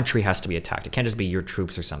your country has to be attacked. It can't just be your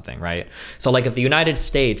troops or something, right? So like if the United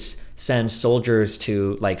States sends soldiers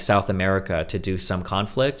to like South America to do some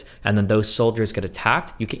conflict, and then those soldiers get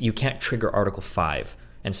attacked, you can't trigger Article 5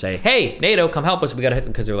 and say, hey, NATO, come help us. We gotta hit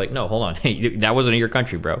them, because they're like, no, hold on, hey, that wasn't in your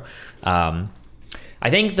country, bro. I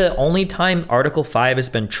think the only time Article 5 has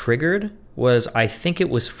been triggered was, I think it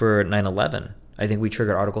was for 9/11. I think we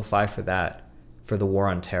triggered Article 5 for that. For the war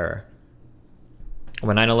on terror.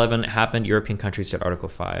 When 9/11 happened, European countries did Article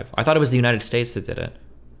 5. I thought it was the United States that did it.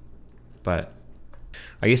 But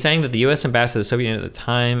are you saying that the US ambassador to the Soviet Union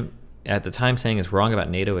at the time saying is wrong about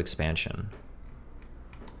NATO expansion?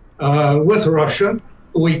 With Russia,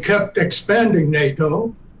 we kept expanding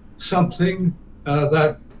NATO, something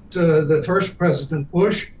that the first President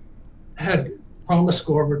Bush had promised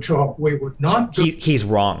Gorbachev we would not do. He's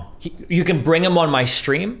wrong. You can bring him on my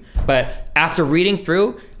stream, but after reading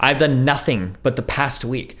through, I've done nothing but the past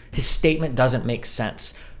week. His statement doesn't make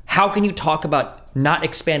sense. How can you talk about not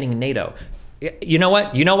expanding NATO? You know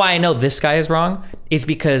what? You know why I know this guy is wrong? Is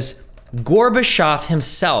because Gorbachev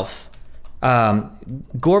himself,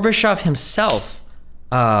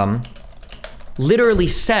 literally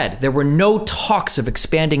said there were no talks of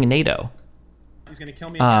expanding NATO. He's gonna kill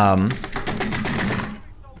me again.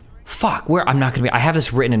 Fuck, I'm not gonna be, I have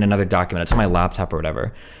this written in another document. It's on my laptop or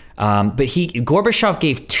whatever. But Gorbachev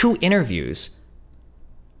gave 2 interviews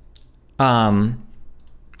where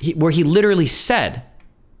he literally said,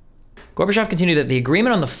 Gorbachev continued that the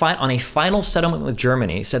agreement on a final settlement with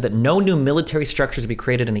Germany said that no new military structures would be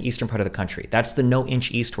created in the eastern part of the country. That's the no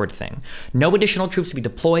inch eastward thing. No additional troops would be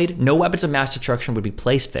deployed. No weapons of mass destruction would be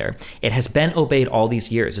placed there. It has been obeyed all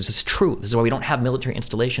these years. This is true. This is why we don't have military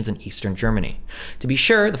installations in eastern Germany. To be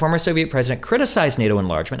sure, the former Soviet president criticized NATO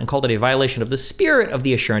enlargement and called it a violation of the spirit of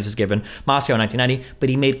the assurances given Moscow in 1990, but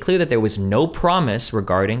he made clear that there was no promise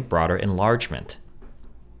regarding broader enlargement.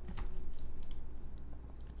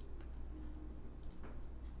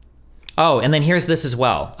 Oh, and then here's this as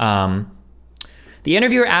well. The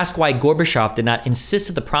interviewer asked why Gorbachev did not insist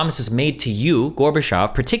that the promises made to you,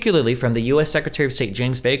 Gorbachev, particularly from the US Secretary of State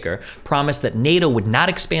James Baker, promised that NATO would not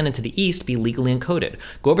expand into the East, be legally encoded.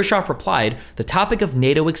 Gorbachev replied, the topic of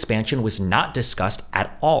NATO expansion was not discussed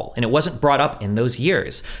at all, and it wasn't brought up in those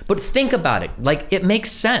years. But think about it, like, it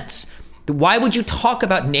makes sense. Why would you talk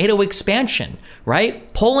about NATO expansion,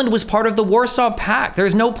 right? Poland was part of the Warsaw Pact.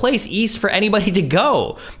 There's no place east for anybody to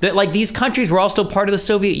go. That, like, these countries were all still part of the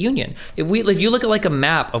Soviet Union. If you look at like a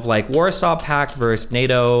map of like Warsaw Pact versus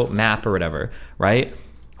NATO map or whatever, right?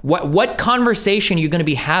 What conversation are you going to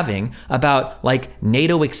be having about like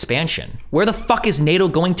NATO expansion? Where the fuck is NATO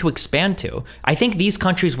going to expand to? I think these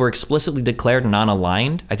countries were explicitly declared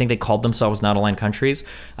non-aligned. I think they called themselves non-aligned countries.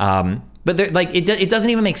 But like it doesn't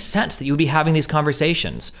even make sense that you would be having these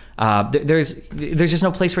conversations. There's just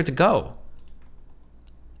no place for it to go.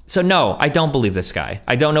 So no, I don't believe this guy.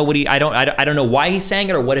 I don't know what I don't know why he's saying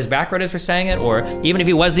it or what his background is for saying it, or even if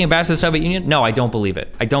he was the ambassador to the Soviet Union. No, I don't believe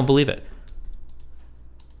it. I don't believe it.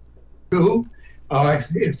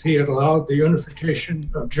 If he had allowed the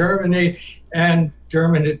unification of Germany and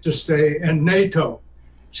Germany to stay in NATO.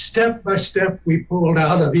 Step by step, we pulled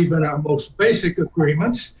out of even our most basic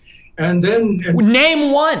agreements. And then...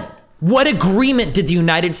 Name one. What agreement did the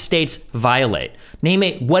United States violate? Name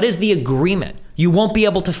it. What is the agreement? You won't be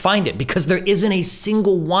able to find it because there isn't a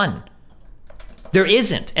single one. There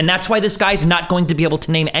isn't. And that's why this guy's not going to be able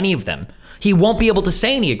to name any of them. He won't be able to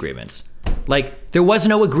say any agreements. Like, there was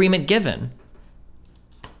no agreement given.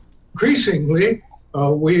 Increasingly,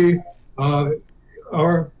 we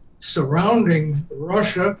are surrounding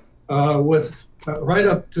Russia with right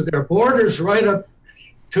up to their borders, right up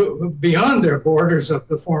to beyond their borders of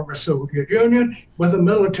the former Soviet Union, with a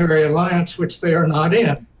military alliance which they are not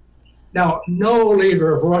in. Now, no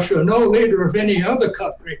leader of Russia, no leader of any other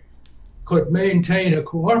country could maintain a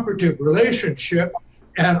cooperative relationship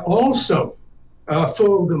and also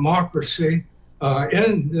full democracy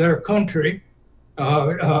in their country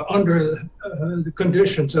under the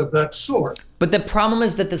conditions of that sort. But the problem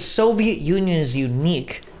is that the Soviet Union is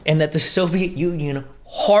unique and that the Soviet Union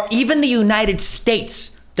even the United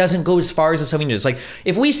States doesn't go as far as the Soviet Union is. Like,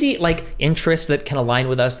 if we see like interests that can align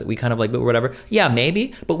with us, that we kind of like, but whatever, yeah,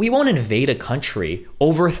 maybe, but we won't invade a country,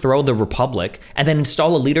 overthrow the republic, and then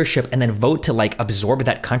install a leadership and then vote to like absorb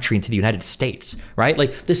that country into the United States, right?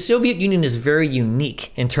 Like, the Soviet Union is very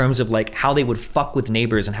unique in terms of like how they would fuck with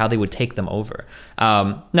neighbors and how they would take them over.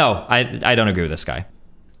 No, I don't agree with this guy.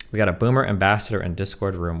 We got a boomer ambassador in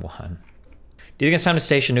Discord room 1. Do you think it's time to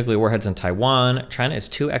station nuclear warheads in Taiwan? China is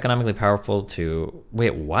too economically powerful to...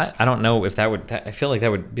 Wait, what? I don't know if that would... I feel like that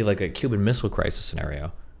would be like a Cuban Missile Crisis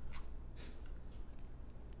scenario.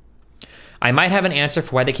 I might have an answer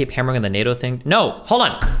for why they keep hammering on the NATO thing. No, hold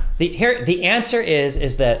on. The answer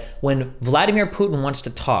is that when Vladimir Putin wants to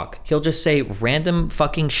talk, he'll just say random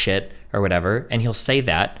fucking shit or whatever, and he'll say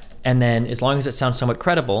that. And then as long as it sounds somewhat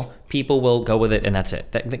credible, people will go with it, and that's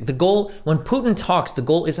it. The goal, when Putin talks, the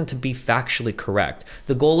goal isn't to be factually correct.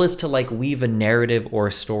 The goal is to like weave a narrative or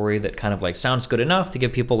a story that kind of like sounds good enough to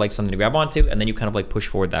give people like something to grab onto, and then you kind of like push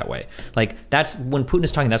forward that way. Like, that's when Putin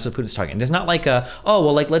is talking, that's what Putin's talking. There's not like a, oh,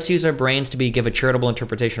 well, like, let's use our brains to give a charitable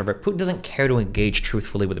interpretation of it. Putin doesn't care to engage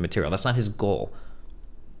truthfully with the material. That's not his goal.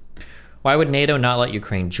 Why would NATO not let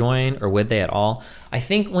Ukraine join, or would they at all? I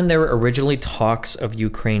think when there were originally talks of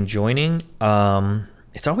Ukraine joining,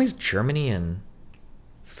 it's always Germany and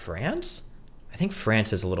France? I think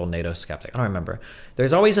France is a little NATO skeptic. I don't remember.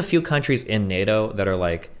 There's always a few countries in NATO that are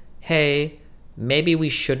like, hey, maybe we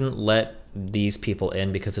shouldn't let these people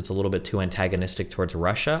in because it's a little bit too antagonistic towards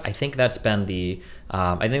Russia. I think that's been the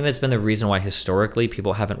reason why historically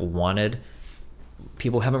people haven't really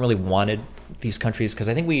wanted these countries, because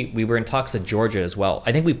I think we were in talks with Georgia as well.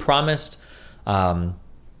 I think we promised,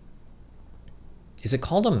 is it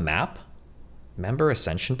called a MAP? Member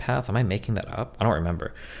Ascension Path? Am I making that up? I don't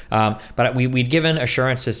remember. But we'd given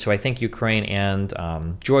assurances to, I think, Ukraine and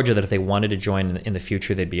Georgia that if they wanted to join in the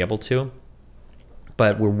future, they'd be able to.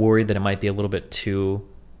 But we're worried that it might be a little bit too,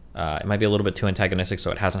 antagonistic,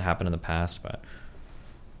 so it hasn't happened in the past, but...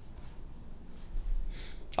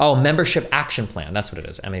 Oh, Membership Action Plan. That's what it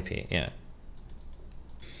is. MAP, yeah.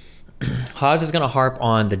 Haas is going to harp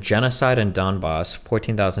on the genocide in Donbass,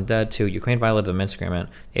 14,000 dead, to Ukraine violated the Minsk Agreement,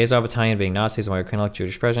 the Azov Battalion being Nazis, and why Ukraine elected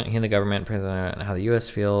Jewish president, he and the government, president, and how the U.S.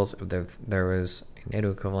 feels if there was a NATO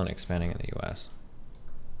equivalent expanding in the U.S.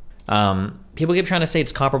 People keep trying to say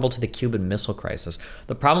it's comparable to the Cuban Missile Crisis.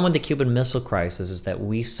 The problem with the Cuban Missile Crisis is that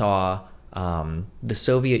we saw the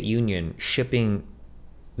Soviet Union shipping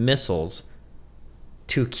missiles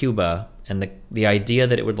to Cuba, and the idea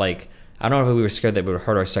that it would, like, I don't know if we were scared that it would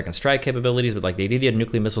hurt our second strike capabilities, but like the idea that you had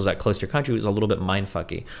nuclear missiles that close to your country was a little bit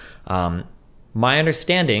mindfucky. My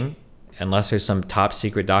understanding, unless there's some top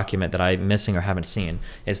secret document that I'm missing or haven't seen,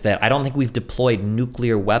 is that I don't think we've deployed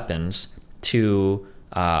nuclear weapons to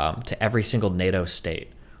every single NATO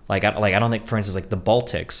state. Like I don't think, for instance, like the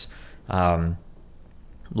Baltics,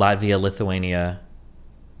 Latvia, Lithuania,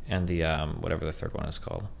 and the whatever the third one is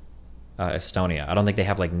called, Estonia. I don't think they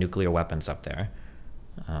have like nuclear weapons up there.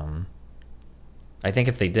 I think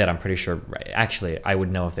if they did, I'm pretty sure, actually, I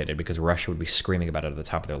would know if they did, because Russia would be screaming about it at the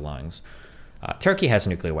top of their lungs. Turkey has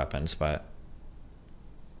nuclear weapons, but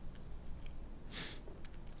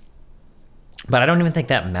I don't even think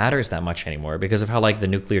that matters that much anymore because of how like the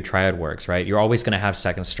nuclear triad works, right? You're always going to have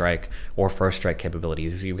second strike or first strike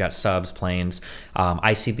capabilities. You've got subs, planes,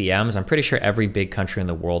 ICBMs. I'm pretty sure every big country in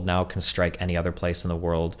the world now can strike any other place in the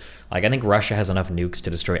world. Like I think Russia has enough nukes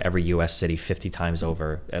to destroy every US city 50 times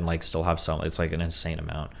over and like still have some. It's like an insane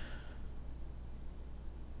amount.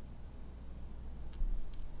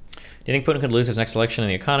 Do you think Putin could lose his next election in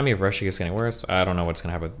the economy if Russia keeps getting worse? I don't know what's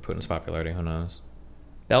going to happen with Putin's popularity. Who knows?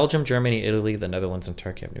 Belgium, Germany, Italy, the Netherlands, and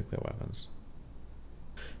Turkey have nuclear weapons.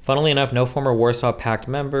 Funnily enough, no former Warsaw Pact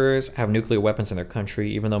members have nuclear weapons in their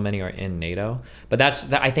country, even though many are in NATO. But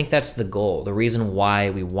I think that's the goal. The reason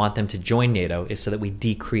why we want them to join NATO is so that we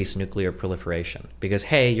decrease nuclear proliferation. Because,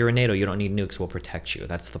 hey, you're in NATO, you don't need nukes, we'll protect you.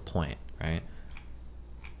 That's the point, right?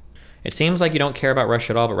 It seems like you don't care about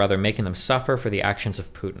Russia at all, but rather making them suffer for the actions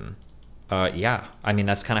of Putin. Yeah, I mean,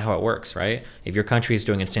 that's kind of how it works, right? If your country is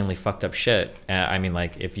doing insanely fucked up shit, I mean,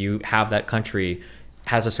 like, if you have that country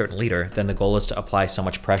has a certain leader, then the goal is to apply so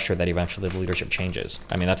much pressure that eventually the leadership changes.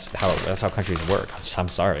 I mean, that's how countries work. I'm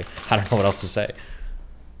sorry. I don't know what else to say.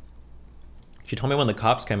 She told me when the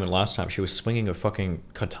cops came in last time, she was swinging a fucking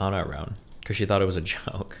katana around because she thought it was a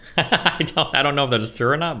joke. I don't know if that's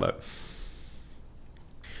true or not, but...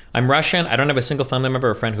 I'm Russian. I don't have a single family member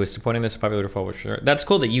or friend who is supporting this popular forward. Sure. That's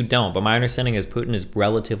cool that you don't, but my understanding is Putin is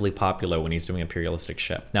relatively popular when he's doing imperialistic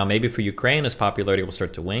shit. Now, maybe for Ukraine, his popularity will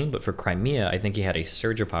start to wane, but for Crimea, I think he had a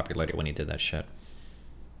surge of popularity when he did that shit.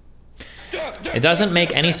 It doesn't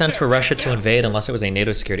make any sense for Russia to invade unless it was a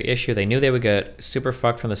NATO security issue. They knew they would get super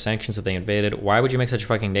fucked from the sanctions if they invaded. Why would you make such a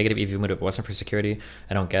fucking negative even if it wasn't for security?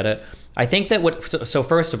 I don't get it. I think that so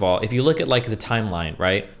first of all, if you look at like the timeline,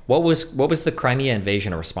 right? What was the Crimea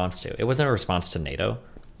invasion a response to? It wasn't a response to NATO.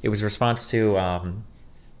 It was a response to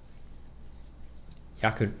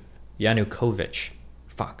Yanukovych.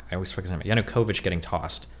 Fuck, I always forget his name. Yanukovych getting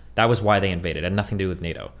tossed. That was why they invaded. It had nothing to do with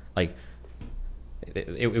NATO. Like,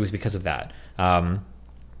 it was because of that.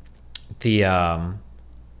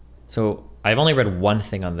 So I've only read one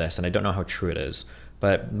thing on this, and I don't know how true it is.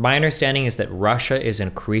 But my understanding is that Russia is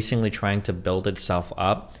increasingly trying to build itself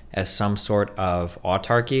up as some sort of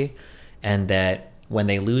autarky, and that when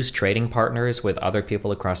they lose trading partners with other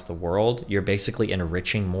people across the world, you're basically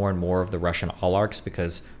enriching more and more of the Russian oligarchs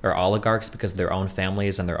because their own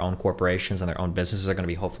families and their own corporations and their own businesses are going to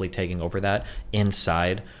be hopefully taking over that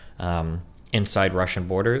inside Russian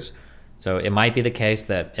borders. So it might be the case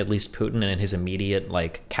that at least Putin and his immediate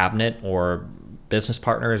like cabinet or business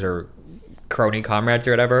partners or crony comrades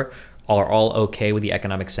or whatever are all okay with the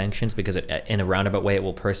economic sanctions because in a roundabout way it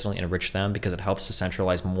will personally enrich them because it helps to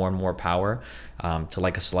centralize more and more power to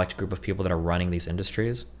like a select group of people that are running these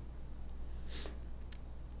industries.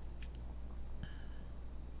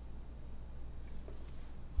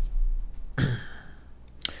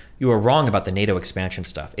 You are wrong about the NATO expansion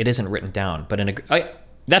stuff. It isn't written down, but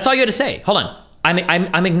that's all you had to say. Hold on,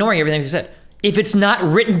 I'm ignoring everything you said. If it's not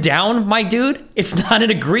written down, my dude, it's not an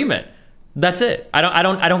agreement. That's it. I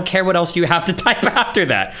don't care what else you have to type after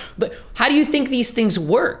that. But how do you think these things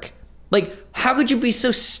work? Like, how could you be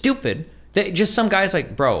so stupid that just some guy's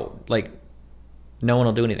like, bro, like, no one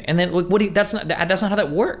will do anything, and then look, that's not how that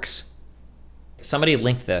works. Somebody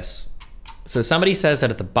linked this. So somebody says that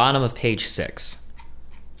at the bottom of page 6.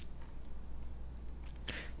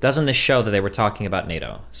 Doesn't this show that they were talking about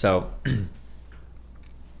NATO? So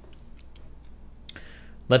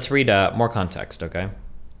let's read more context, okay?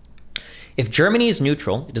 If Germany is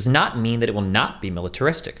neutral, it does not mean that it will not be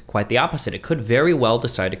militaristic. Quite the opposite. It could very well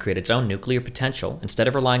decide to create its own nuclear potential instead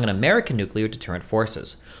of relying on American nuclear deterrent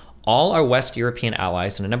forces. All our West European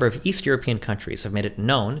allies and a number of East European countries have made it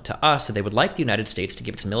known to us that they would like the United States to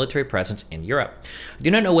give its military presence in Europe. I do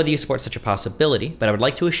not know whether you support such a possibility, but I would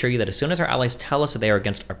like to assure you that as soon as our allies tell us that they are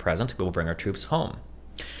against our presence, we will bring our troops home.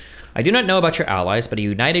 I do not know about your allies, but a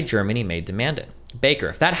united Germany may demand it. Baker,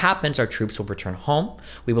 if that happens, our troops will return home.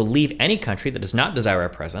 We will leave any country that does not desire our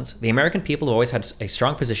presence. The American people have always had a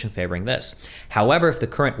strong position favoring this. However, if the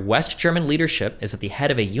current West German leadership is at the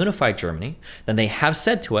head of a unified Germany, then they have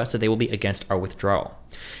said to us that they will be against our withdrawal.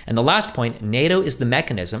 And the last point, NATO is the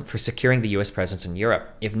mechanism for securing the US presence in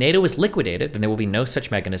Europe. If NATO is liquidated, then there will be no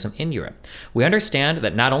such mechanism in Europe. We understand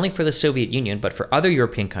that not only for the Soviet Union, but for other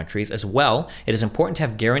European countries as well, it is important to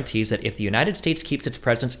have guarantees that if the United States keeps its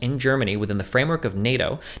presence in Germany within the framework of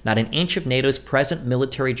NATO, not an inch of NATO's present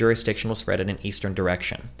military jurisdiction will spread in an eastern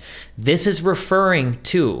direction. This is referring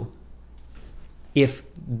to if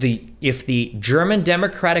the German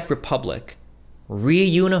Democratic Republic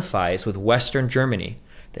reunifies with Western Germany,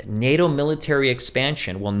 that NATO military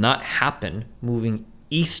expansion will not happen moving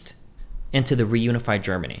east into the reunified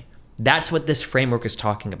Germany. That's what this framework is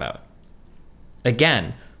talking about.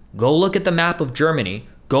 Again, go look at the map of Germany,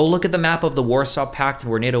 go look at the map of the Warsaw Pact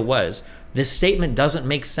where NATO was. This statement doesn't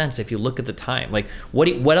make sense if you look at the time. Like,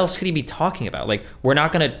 what else could he be talking about? Like, we're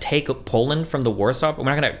not going to take Poland from the Warsaw, we're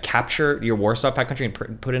not going to capture your Warsaw Pact country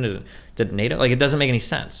and put it into NATO? Like, it doesn't make any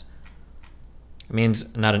sense. It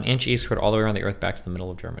means not an inch eastward all the way around the earth back to the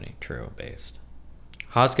middle of Germany. True, based.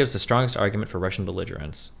 Haas gives the strongest argument for Russian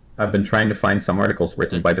belligerence. I've been trying to find some articles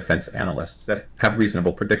written by defense analysts that have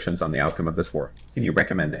reasonable predictions on the outcome of this war. Can you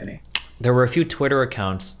recommend any? There were a few Twitter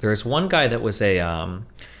accounts. There's one guy that was a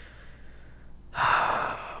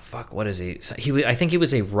fuck, what is he? I think he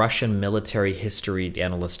was a Russian military history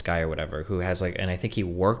analyst guy or whatever, who has like, and I think he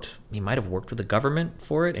might have worked with the government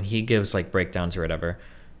for it, and he gives like breakdowns or whatever.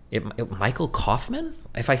 Michael Kaufman?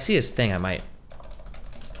 If I see his thing, I might.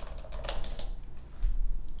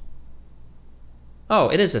 Oh,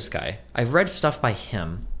 it is this guy. I've read stuff by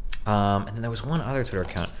him. And then there was one other Twitter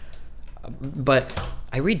account. But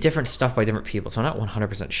I read different stuff by different people, so I'm not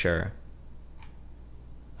 100% sure.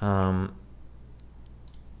 I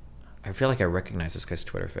feel like I recognize this guy's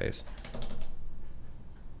Twitter face.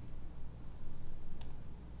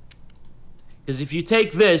 Because if you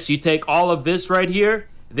take this, you take all of this right here,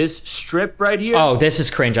 this strip right here. Oh, this is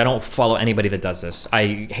cringe. I don't follow anybody that does this.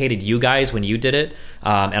 I hated you guys when you did it,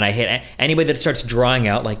 and I hate anybody that starts drawing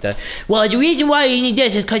out like the, well, the reason why you need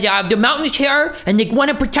this is because the mountains here, and they want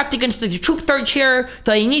to protect against the troop surge here,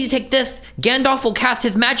 so you need to take this. Gandalf will cast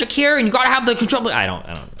his magic here, and you gotta have the control. I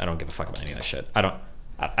don't give a fuck about any of that shit.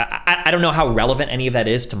 I don't know how relevant any of that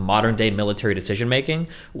is to modern day military decision making.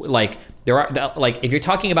 Like if you're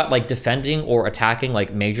talking about like defending or attacking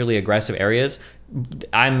like majorly aggressive areas,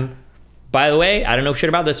 by the way, I don't know shit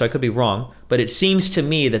about this, so I could be wrong, but it seems to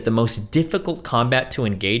me that the most difficult combat to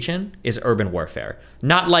engage in is urban warfare.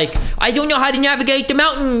 Not like, I don't know how to navigate the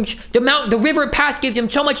mountains. The river path gives them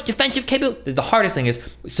so much defensive capability. The hardest thing is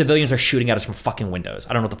civilians are shooting at us from fucking windows.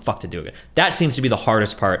 I don't know what the fuck to do with it. That seems to be the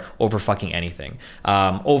hardest part over fucking anything.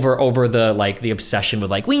 Over the obsession with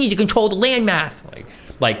like, we need to control the landmass.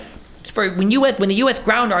 Like when the U.S.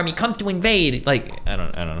 ground army comes to invade, like I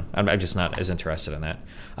don't know. I'm just not as interested in that.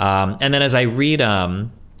 And then as I read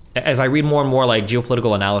more and more like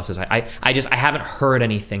geopolitical analysis, I haven't heard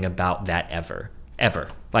anything about that ever.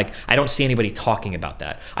 Like I don't see anybody talking about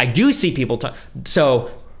that. I do see people talk.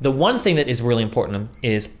 So the one thing that is really important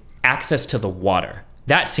is access to the water.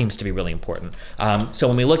 That seems to be really important. So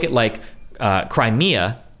when we look at like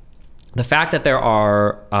Crimea, the fact that there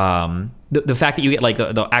are the fact that you get like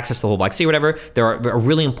the access to the whole Black Sea or whatever, there are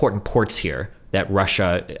really important ports here that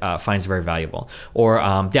Russia finds very valuable. Or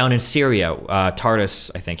down in Syria, Tartus,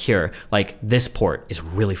 I think here, like this port is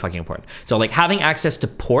really fucking important. So like having access to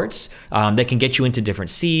ports that can get you into different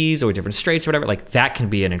seas or different straits or whatever, like that can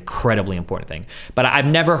be an incredibly important thing. But I've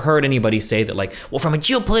never heard anybody say that like, well, from a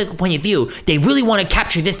geopolitical point of view, they really want to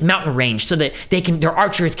capture this mountain range so that their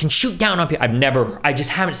archers can shoot down up here. I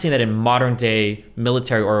just haven't seen that in modern day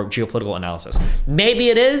military or geopolitical analysis. Maybe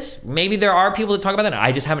it is, maybe there are people that talk about that.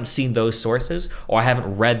 I just haven't seen those sources, or I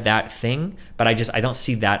haven't read that thing, but I don't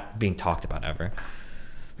see that being talked about ever.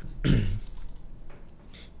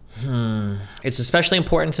 It's especially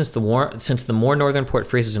important since the more northern port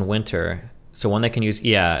freezes in winter, so one that can use,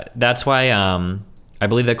 yeah, that's why I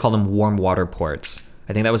believe they call them warm water ports.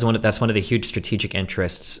 I think that's one of the huge strategic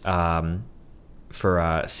interests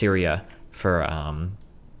for Syria for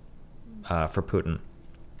Putin,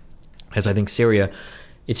 as I think Syria,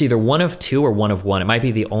 it's either one of two or one of one. It might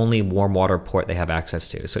be the only warm water port they have access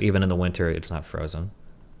to. So even in the winter, it's not frozen.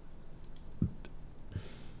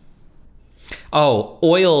 Oh,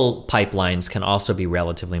 oil pipelines can also be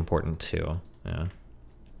relatively important too. Yeah.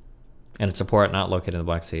 And it's a port not located in the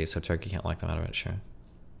Black Sea, so Turkey can't lock them out of it, sure.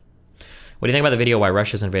 What do you think about the video why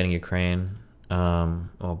Russia's invading Ukraine?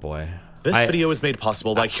 Oh boy. This video is made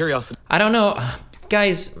possible by curiosity. I don't know.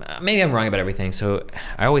 Guys, maybe I'm wrong about everything, so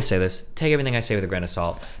I always say this, take everything I say with a grain of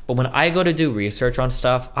salt, but when I go to do research on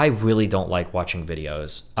stuff, I really don't like watching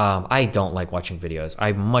videos. I don't like watching videos.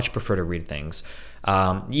 I much prefer to read things.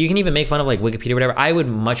 You can even make fun of like Wikipedia or whatever. I would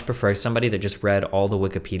much prefer somebody that just read all the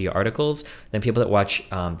Wikipedia articles than people that watch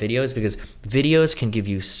videos, because videos can give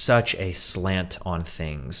you such a slant on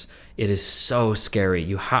things. It is so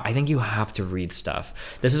scary. I think you have to read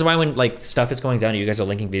stuff. This is why when like stuff is going down and you guys are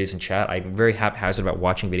linking videos in chat, I'm very haphazard about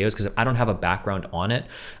watching videos, because if I don't have a background on it,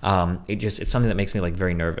 it's something that makes me like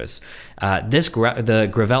very nervous. The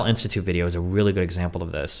Gravel Institute video is a really good example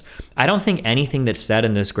of this. I don't think anything that's said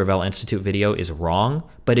in this Gravel Institute video is wrong,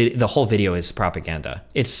 but the whole video is propaganda.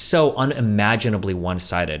 It's so unimaginably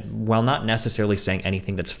one-sided, while not necessarily saying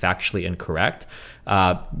anything that's factually incorrect.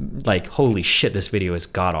 Like, holy shit, this video is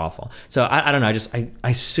god-awful. So I don't know,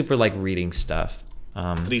 I super like reading stuff.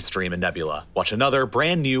 Stream and Nebula. Watch another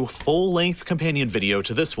brand new full-length companion video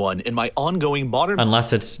to this one in my ongoing modern...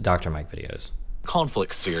 Unless it's Dr. Mike videos.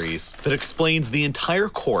 Conflict series that explains the entire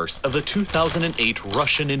course of the 2008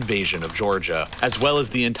 Russian invasion of Georgia, as well as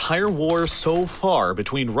the entire war so far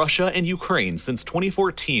between Russia and Ukraine since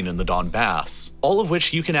 2014 in the Donbass. All of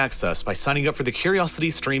which you can access by signing up for the Curiosity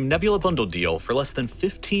Stream Nebula Bundle deal for less than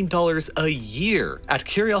 $15 a year at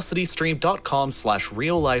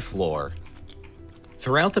curiositystream.com/RealLifeLore.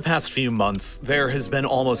 Throughout the past few months, there has been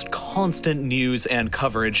almost constant news and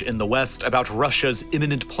coverage in the West about Russia's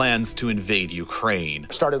imminent plans to invade Ukraine.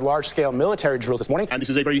 Started large-scale military drills this morning. And this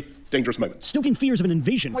is a very dangerous moment. Stoking fears of an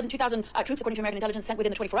invasion. More than 2,000 troops, according to American intelligence, sent within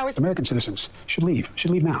the 24 hours. American citizens should leave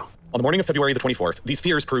now. On the morning of February the 24th, these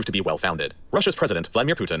fears proved to be well-founded. Russia's president,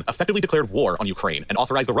 Vladimir Putin, effectively declared war on Ukraine and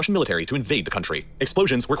authorized the Russian military to invade the country.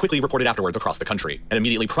 Explosions were quickly reported afterwards across the country, and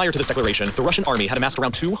immediately prior to this declaration, the Russian army had amassed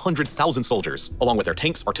around 200,000 soldiers, along with their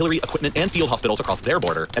tanks, artillery, equipment, and field hospitals across their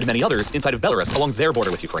border, and many others inside of Belarus along their border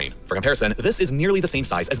with Ukraine. For comparison, this is nearly the same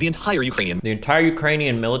size as the entire Ukrainian. The entire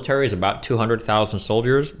Ukrainian military is about 200,000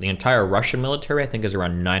 soldiers. The entire Russian military, I think, is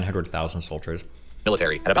around 900,000 soldiers.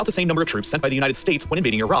 military, and about the same number of troops sent by the United States when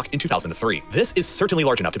invading Iraq in 2003. This is certainly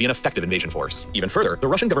large enough to be an effective invasion force. Even further, the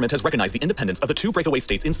Russian government has recognized the independence of the two breakaway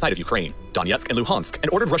states inside of Ukraine, Donetsk and Luhansk,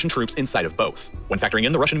 and ordered Russian troops inside of both. When factoring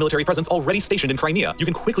in the Russian military presence already stationed in Crimea, you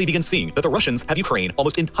can quickly begin seeing that the Russians have Ukraine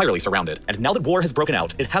almost entirely surrounded. And now that war has broken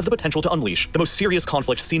out, it has the potential to unleash the most serious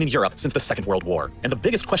conflict seen in Europe since the Second World War. And the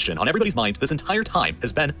biggest question on everybody's mind this entire time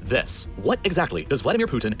has been this: what exactly does Vladimir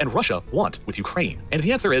Putin and Russia want with Ukraine? And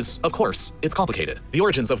the answer is, of course, it's complicated. The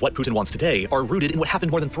origins of what Putin wants today are rooted in what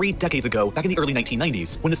happened more than 3 decades ago, back in the early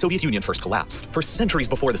 1990s, when the Soviet Union first collapsed. For centuries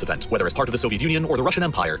before this event, whether as part of the Soviet Union or the Russian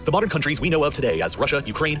Empire, the modern countries we know of today as Russia,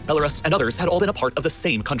 Ukraine, Belarus, and others had all been a part of the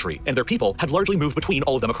same country, and their people had largely moved between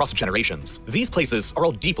all of them across generations. These places are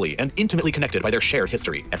all deeply and intimately connected by their shared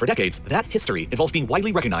history, and for decades, that history involved being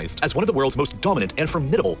widely recognized as one of the world's most dominant and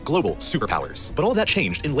formidable global superpowers. But all that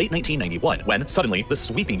changed in late 1991, when suddenly the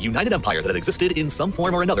sweeping United Empire that had existed in some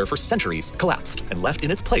form or another for centuries collapsed and left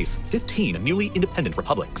in its place 15 newly independent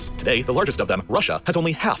republics. Today, the largest of them, Russia, has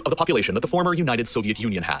only half of the population that the former United Soviet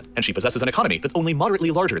Union had, and she possesses an economy that's only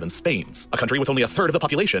moderately larger than Spain's, a country with only a third of the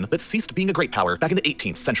population that ceased being a great power back in the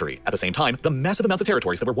 18th century. At the same time, the massive amounts of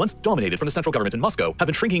territories that were once dominated from the central government in Moscow have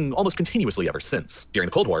been shrinking almost continuously ever since. During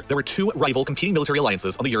the Cold War, there were 2 rival competing military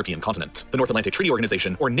alliances on the European continent: the North Atlantic Treaty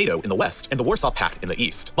Organization, or NATO, in the west, and the Warsaw Pact in the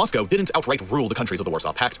east. Moscow didn't outright rule the countries of the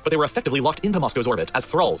Warsaw Pact, but they were effectively locked into Moscow's orbit as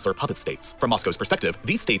thralls or puppet states. From Moscow's perspective,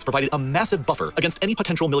 these states provided a massive buffer against any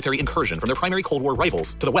potential military incursion from their primary Cold War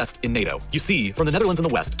rivals to the west in NATO. You see, from the Netherlands in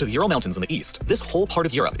the west to the Ural Mountains in the east, this whole part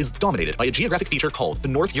of Europe is dominated by a geographic feature called the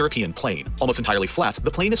North European Plain. Almost entirely flat,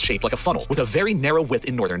 the plain is shaped like a funnel, with a very narrow width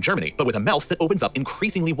in northern Germany, but with a mouth that opens up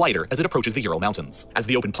increasingly wider as it approaches the Ural Mountains. As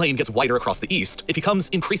the open plain gets wider across the east, it becomes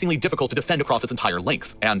increasingly difficult to defend across its entire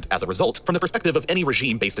length. And as a result, from the perspective of any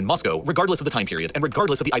regime based in Moscow, regardless of the time period and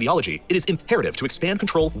regardless of the ideology, it is imperative to expand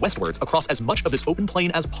control westwards across as much of this open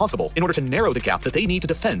plain as possible in order to narrow the gap that they need to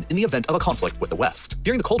defend in the event of a conflict with the West.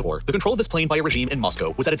 During the Cold War, the control of this plain by a regime in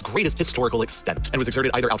Moscow was at its greatest historical extent and was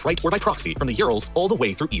exerted either outright or by proxy from the Urals all the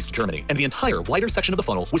way through East Germany, and the entire wider section of the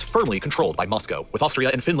funnel was firmly controlled by Moscow, with Austria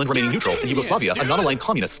and Finland remaining neutral and Yugoslavia a non-aligned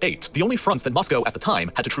communist state. The only fronts that Moscow at the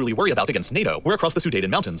time had to truly worry about against NATO were across the Sudeten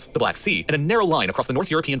Mountains, the Black Sea, and a narrow line across the North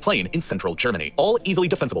European plain in central Germany, all easily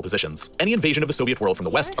defensible positions. Any invasion of the Soviet world from the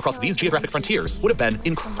West across these geographic frontiers would have been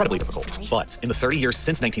incredibly difficult. But in the 30 years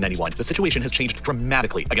since 1991, the situation has changed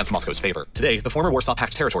dramatically against Moscow's favor. Today, the former Warsaw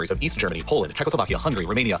Pact territories of East Germany, Poland, Czechoslovakia, Hungary,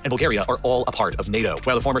 Romania, and Bulgaria are all a part of NATO,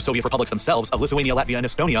 while the former Soviet republics themselves of Lithuania, Latvia, and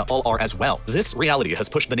Estonia all are as well. This reality has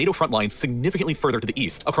pushed the NATO front lines significantly further to the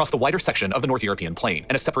east across the wider section of the North European plain,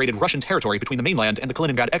 and has separated Russian territory between the mainland and the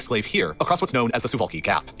Kaliningrad exclave here across what's known as the Suwalki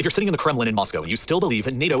Gap. If you're sitting in the Kremlin in Moscow and you still believe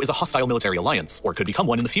that NATO is a hostile military alliance, or could become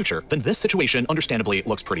one in the future, then this situation understandably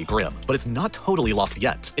looks pretty grim. But it's not totally lost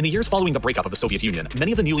yet. In the years following the breakup of the Soviet Union,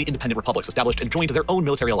 many of the newly independent republics established and joined their own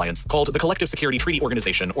military alliance called the Collective Security Treaty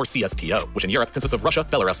Organization, or CSTO, which in Europe consists of Russia,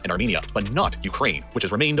 Belarus, and Armenia, but not Ukraine, which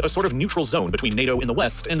has remained a sort of neutral zone between NATO in the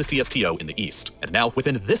west and the CSTO in the east. And now,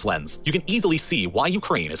 within this lens, you can easily see why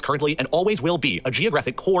Ukraine is currently and always will be a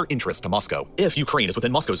geographic core interest to Moscow. If Ukraine is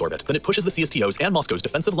within Moscow's orbit, then it pushes the CSTO's and Moscow's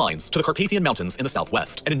defensive lines to the Carpathian Mountains in the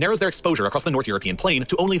southwest, and it narrows their exposure across the North European plain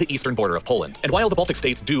to only the eastern border of Poland. And while the Baltic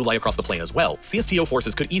states do lie across the plain as well, CSTO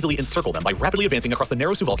forces could easily encircle them by rapidly advancing across the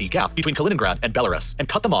narrow Suwalki Gap between Kaliningrad and Belarus, and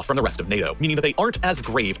cut them off from the rest of NATO, meaning that they aren't as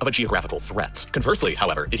grave of a geographical threat. Conversely,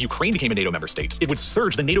 however, if Ukraine became a NATO member state, it would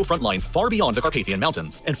surge the NATO front lines far beyond the Carpathian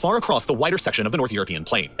Mountains and far across the wider section of the North European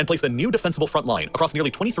plain, and place the new defensible front line across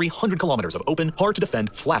nearly 2,300 kilometers of open,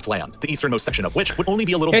 hard-to-defend flat land, the easternmost section of which would only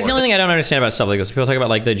be a little Here's more... the only thing I don't understand about stuff like this. People talk about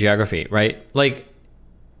like the geography, right? Like,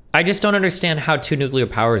 I just don't understand how two nuclear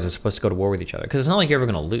powers are supposed to go to war with each other, because it's not like you're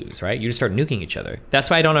ever going to lose, right? You just start nuking each other. That's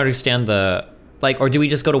why I don't understand the... Like, or do we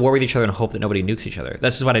just go to war with each other and hope that nobody nukes each other?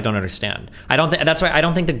 This is what I don't understand. That's why I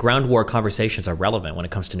don't think the ground war conversations are relevant when it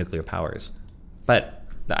comes to nuclear powers. But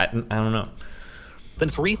I don't know. Than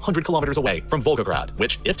 300 kilometers away from Volgograd,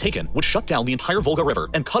 which, if taken, would shut down the entire Volga River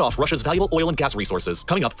and cut off Russia's valuable oil and gas resources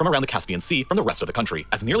coming up from around the Caspian Sea from the rest of the country,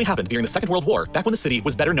 as nearly happened during the Second World War, back when the city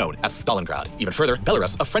was better known as Stalingrad. Even further,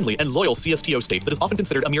 Belarus, a friendly and loyal CSTO state that is often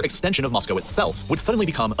considered a mere extension of Moscow itself, would suddenly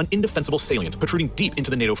become an indefensible salient protruding deep into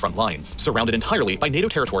the NATO front lines, surrounded entirely by NATO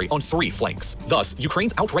territory on 3 flanks. Thus,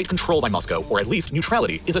 Ukraine's outright control by Moscow, or at least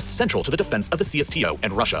neutrality, is essential to the defense of the CSTO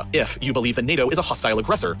and Russia, if you believe that NATO is a hostile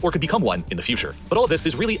aggressor or could become one in the future. But all of this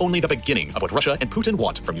is really only the beginning of what Russia and Putin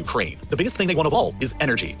want from Ukraine. The biggest thing they want of all is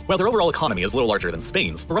energy. While their overall economy is a little larger than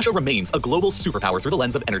Spain's, Russia remains a global superpower through the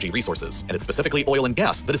lens of energy resources, and it's specifically oil and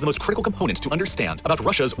gas that is the most critical component to understand about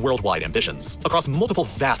Russia's worldwide ambitions. Across multiple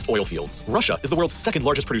vast oil fields, Russia is the world's second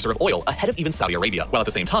largest producer of oil, ahead of even Saudi Arabia, while at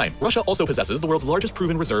the same time, Russia also possesses the world's largest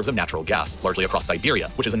proven reserves of natural gas, largely across Siberia,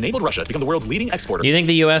 which has enabled Russia to become the world's leading exporter. Do you think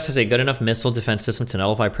the US has a good enough missile defense system to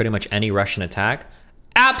nullify pretty much any Russian attack?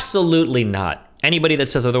 Absolutely not. Anybody that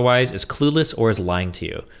says otherwise is clueless or is lying to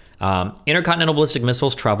you. Intercontinental ballistic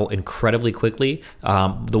missiles travel incredibly quickly.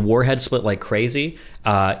 The warheads split like crazy.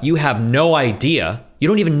 You have no idea. You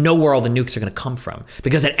don't even know where all the nukes are going to come from,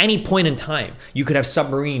 because at any point in time, you could have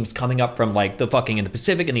submarines coming up from like the fucking in the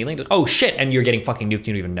Pacific and the Atlantic. Oh shit, and you're getting fucking nuked.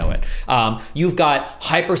 You don't even know it. You've got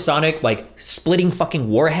hypersonic like splitting fucking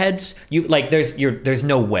warheads. You like there's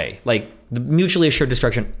no way. Like the mutually assured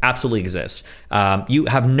destruction absolutely exists. You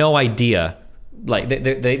have no idea. Like the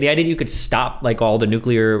idea that you could stop like all the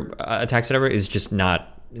nuclear attacks, whatever, is just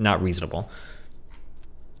not reasonable.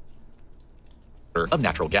 Of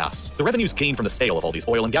natural gas. The revenues gained from the sale of all these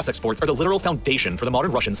oil and gas exports are the literal foundation for the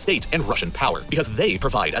modern Russian state and Russian power, because they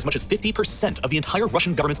provide as much as 50% of the entire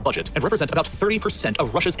Russian government's budget and represent about 30%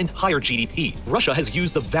 of Russia's entire GDP. Russia has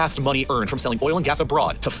used the vast money earned from selling oil and gas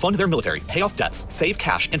abroad to fund their military, pay off debts, save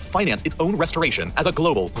cash, and finance its own restoration as a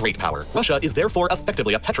global great power. Russia is therefore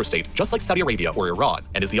effectively a petrostate, just like Saudi Arabia or Iran,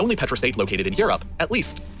 and is the only petrostate located in Europe, at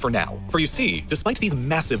least for now. For you see, despite these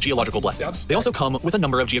massive geological blessings, they also come with a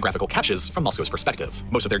number of geographical catches from Moscow's perspective.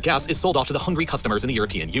 Most of their gas is sold off to the hungry customers in the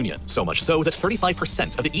European Union, so much so that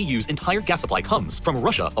 35% of the EU's entire gas supply comes from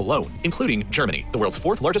Russia alone, including Germany, the world's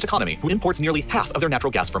fourth largest economy, who imports nearly half of their natural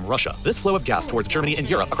gas from Russia. This flow of gas towards Germany and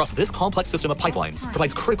Europe across this complex system of pipelines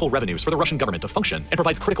provides critical revenues for the Russian government to function and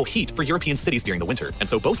provides critical heat for European cities during the winter, and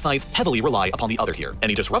so both sides heavily rely upon the other here.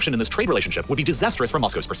 Any disruption in this trade relationship would be disastrous from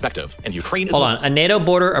Moscow's perspective, and Ukraine is— Hold on, a NATO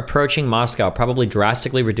border approaching Moscow probably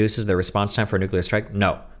drastically reduces their response time for a nuclear strike?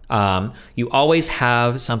 No. You always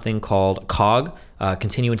have something called COG,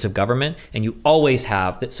 continuance of government, and you always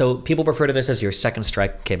have that. So people refer to this as your second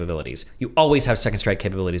strike capabilities. You always have second strike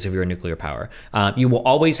capabilities if you're a nuclear power. You will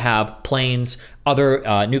always have planes, other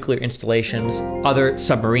nuclear installations, other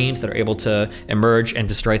submarines that are able to emerge and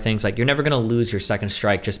destroy things. Like, you're never going to lose your second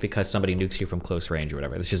strike just because somebody nukes you from close range or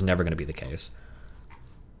whatever. This is just never going to be the case.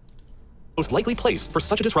 Most likely place for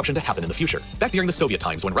such a disruption to happen in the future. Back during the Soviet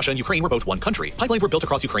times, when Russia and Ukraine were both one country, pipelines were built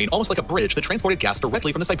across Ukraine almost like a bridge that transported gas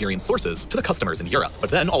directly from the Siberian sources to the customers in Europe. But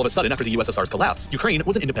then, all of a sudden, after the USSR's collapse, Ukraine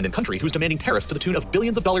was an independent country who was demanding tariffs to the tune of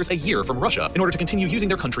billions of dollars a year from Russia in order to continue using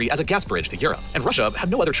their country as a gas bridge to Europe. And Russia had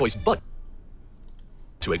no other choice but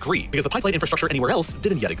to agree, because the pipeline infrastructure anywhere else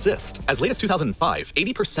didn't yet exist. As late as 2005,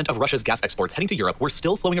 80% of Russia's gas exports heading to Europe were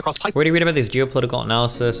still flowing across pipelines. Where do you read about these geopolitical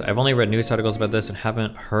analysis? I've only read news articles about this and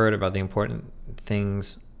haven't heard about the important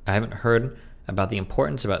things. I haven't heard about the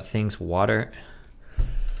importance about things water.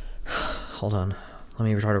 Hold on. Let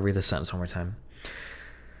me try to read this sentence one more time.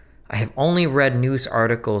 I have only read news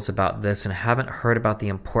articles about this and haven't heard about the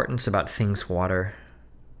importance about things water.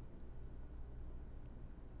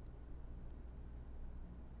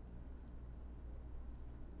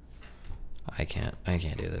 I can't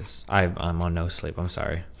do this. I'm on no sleep. I'm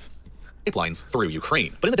sorry. Pipelines through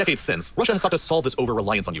Ukraine. But in the decades since, Russia has sought to solve this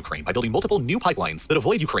over-reliance on Ukraine by building multiple new pipelines that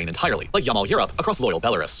avoid Ukraine entirely, like Yamal Europe across loyal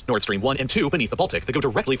Belarus, Nord Stream 1 and 2 beneath the Baltic that go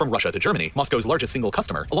directly from Russia to Germany, Moscow's largest single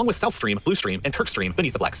customer, along with South Stream, Blue Stream, and Turk Stream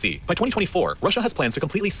beneath the Black Sea. By 2024, Russia has plans to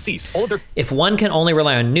completely cease all of their— If one can only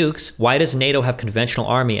rely on nukes, why does NATO have conventional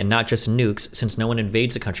army and not just nukes, since no one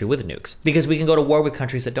invades a country with nukes? Because we can go to war with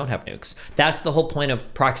countries that don't have nukes. That's the whole point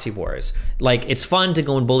of proxy wars. Like, it's fun to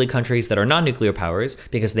go and bully countries that are non-nuclear powers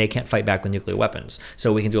because they can't fight back with nuclear weapons.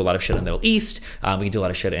 So we can do a lot of shit in the Middle East. We can do a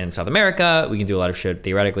lot of shit in South America. We can do a lot of shit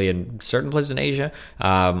theoretically in certain places in Asia,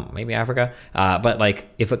 maybe Africa. But like,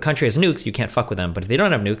 if a country has nukes, you can't fuck with them. But if they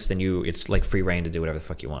don't have nukes, then it's like free reign to do whatever the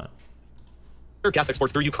fuck you want. gas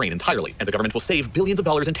exports through Ukraine entirely, and the government will save billions of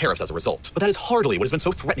dollars in tariffs as a result. But that is hardly what has been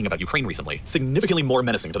so threatening about Ukraine recently. Significantly more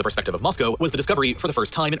menacing to the perspective of Moscow was the discovery, for the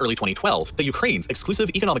first time in early 2012, that Ukraine's exclusive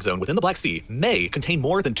economic zone within the Black Sea may contain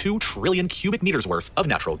more than 2 trillion cubic meters worth of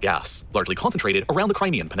natural gas, largely concentrated around the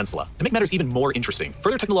Crimean Peninsula. To make matters even more interesting,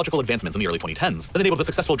 further technological advancements in the early 2010s that enabled the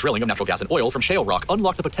successful drilling of natural gas and oil from shale rock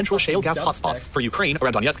unlocked the potential shale gas hotspots for Ukraine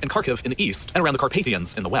around Donetsk and Kharkiv in the east and around the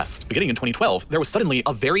Carpathians in the west. Beginning in 2012, there was suddenly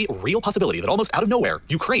a very real possibility that almost First, out of nowhere,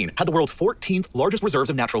 Ukraine had the world's 14th largest reserves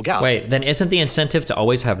of natural gas. Wait, then isn't the incentive to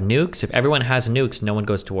always have nukes? If everyone has nukes, no one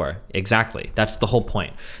goes to war. Exactly. That's the whole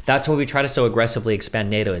point. That's why we try to so aggressively expand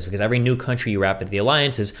NATO, is because every new country you wrap into the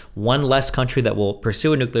alliance is one less country that will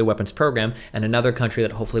pursue a nuclear weapons program and another country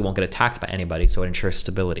that hopefully won't get attacked by anybody, so it ensures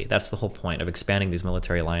stability. That's the whole point of expanding these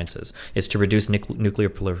military alliances, is to reduce nuclear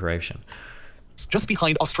proliferation. Just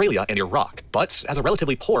behind Australia and Iraq. But as a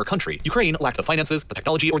relatively poor country, Ukraine lacked the finances, the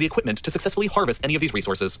technology, or the equipment to successfully harvest any of these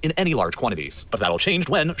resources in any large quantities. But that all changed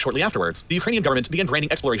when, shortly afterwards, the Ukrainian government began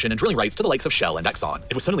granting exploration and drilling rights to the likes of Shell and Exxon.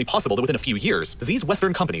 It was suddenly possible that within a few years, these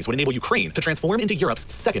Western companies would enable Ukraine to transform into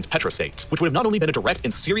Europe's second petrostate, which would have not only been a direct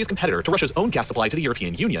and serious competitor to Russia's own gas supply to the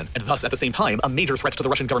European Union, and thus at the same time a major threat to the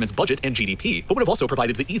Russian government's budget and GDP, but would have also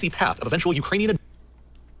provided the easy path of eventual Ukrainian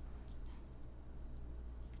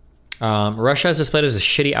Russia is displayed as a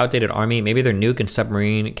shitty, outdated army. Maybe their nuke and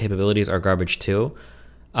submarine capabilities are garbage too.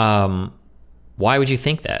 Why would you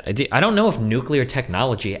think that? I don't know if nuclear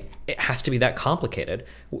technology, it has to be that complicated.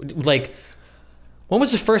 Like, when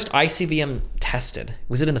was the first ICBM tested?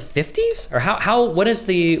 Was it in the 50s? Or what is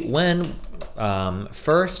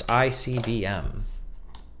first ICBM?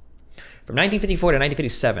 From 1954 to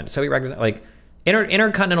 1957, Soviet like,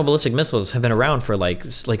 intercontinental ballistic missiles have been around for like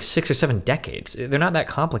 6 or 7 decades. They're not that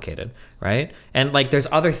complicated, right? And like there's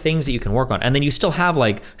other things that you can work on. And then you still have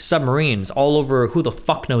like submarines all over who the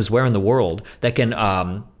fuck knows where in the world that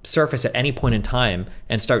can surface at any point in time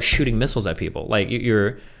and start shooting missiles at people. Like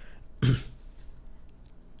you're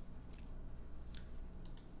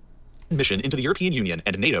mission into the European Union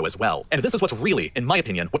and NATO as well. And this is what's really, in my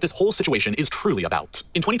opinion, what this whole situation is truly about.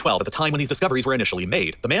 In 2012, at the time when these discoveries were initially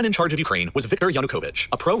made, the man in charge of Ukraine was Viktor Yanukovych,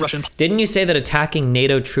 a pro-Russian... Didn't you say that attacking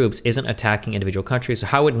NATO troops isn't attacking individual countries? So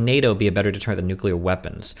how would NATO be a better deterrent than nuclear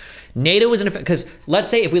weapons? NATO isn't... Because let's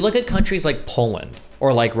say if we look at countries like Poland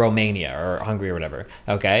or like Romania or Hungary or whatever,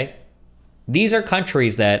 okay? These are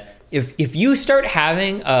countries that if you start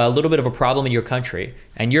having a little bit of a problem in your country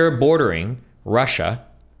and you're bordering Russia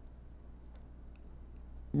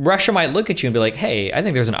might look at you and be like, hey, I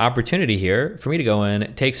think there's an opportunity here for me to go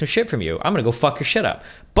and take some shit from you. I'm gonna go fuck your shit up.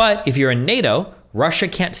 But if you're in NATO, Russia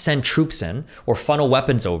can't send troops in or funnel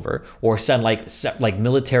weapons over or send like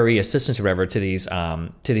military assistance or whatever to these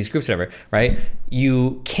groups or whatever, right?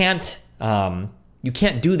 You can't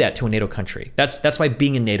do that to a NATO country. That's why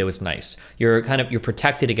being in NATO is nice. You're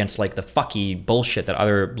protected against like the fucky bullshit that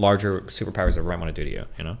other larger superpowers ever might want to do to you,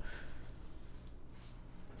 you know?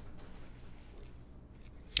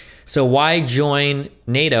 So why join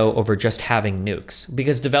NATO over just having nukes?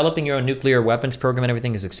 Because developing your own nuclear weapons program and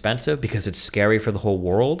everything is expensive, because it's scary for the whole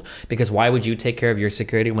world, because why would you take care of your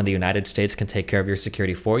security when the United States can take care of your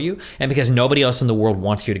security for you, and because nobody else in the world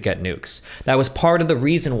wants you to get nukes. That was part of the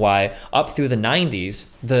reason why up through the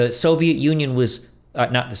 90s, the Soviet Union was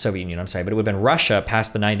not the Soviet Union, I'm sorry, but it would have been Russia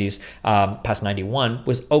past the 90s, past 91,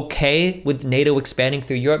 was okay with NATO expanding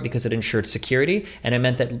through Europe because it ensured security, and it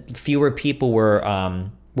meant that fewer people were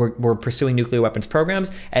pursuing nuclear weapons programs,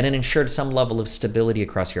 and it ensured some level of stability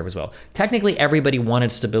across Europe as well. Technically, everybody wanted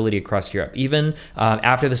stability across Europe. Even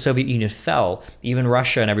after the Soviet Union fell, even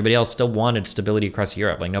Russia and everybody else still wanted stability across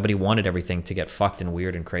Europe. Like, nobody wanted everything to get fucked and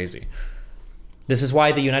weird and crazy. This is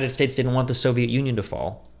why the United States didn't want the Soviet Union to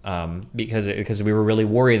fall, because we were really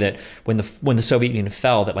worried that when the Soviet Union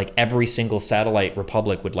fell, that like every single satellite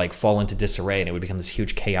republic would like fall into disarray, and it would become this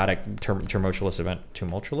huge chaotic tumultuous event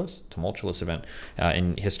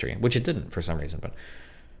in history, which it didn't for some reason. But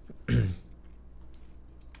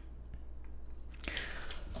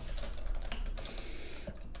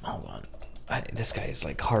hold on, this guy is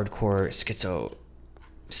like hardcore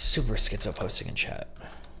super schizo posting in chat.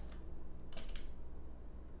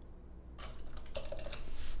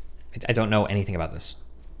 I don't know anything about this.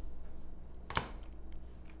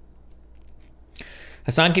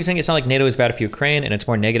 Hassan keeps saying it sounds like NATO is bad for Ukraine and it's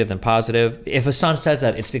more negative than positive. If Hassan says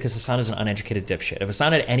that, it's because Hassan is an uneducated dipshit. If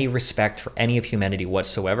Hassan had any respect for any of humanity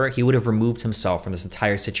whatsoever, he would have removed himself from this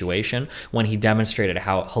entire situation when he demonstrated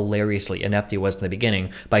how hilariously inept he was in the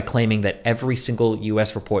beginning by claiming that every single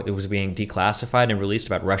US report that was being declassified and released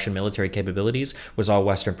about Russian military capabilities was all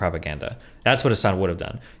Western propaganda. That's what Hassan would have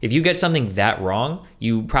done. If you get something that wrong,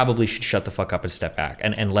 you probably should shut the fuck up and step back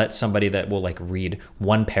and let somebody that will like read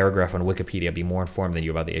one paragraph on Wikipedia be more informed than than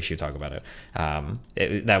you about the issue talk about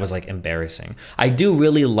it. That was like embarrassing. I do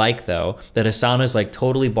really like though that Asano's like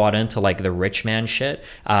totally bought into like the rich man shit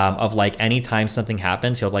of like anytime something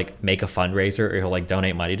happens, he'll like make a fundraiser or he'll like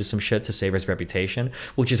donate money to some shit to save his reputation,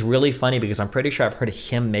 which is really funny because I'm pretty sure I've heard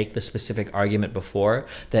him make the specific argument before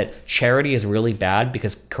that charity is really bad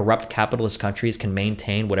because corrupt capitalist countries can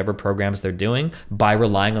maintain whatever programs they're doing by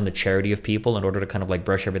relying on the charity of people in order to kind of like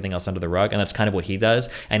brush everything else under the rug. And that's kind of what he does.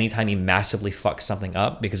 Anytime he massively fucks something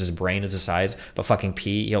up because his brain is the size of a fucking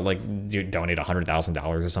pea, he'll like donate $100,000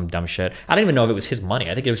 or some dumb shit. I don't even know if it was his money.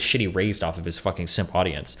 I think it was shit he raised off of his fucking simp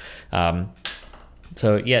audience.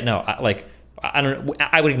 So yeah, no, I don't know.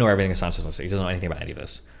 I would ignore everything Assange says. He doesn't know anything about any of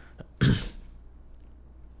this.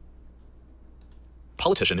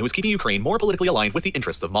 Politician who was keeping Ukraine more politically aligned with the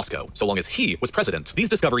interests of Moscow. So long as he was president, these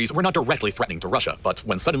discoveries were not directly threatening to Russia. But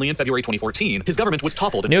when suddenly in February 2014, his government was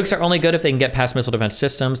toppled. Nukes are only good if they can get past missile defense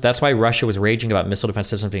systems. That's why Russia was raging about missile defense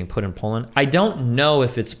systems being put in Poland. I don't know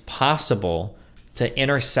if it's possible to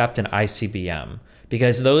intercept an ICBM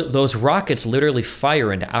because those rockets literally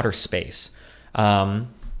fire into outer space.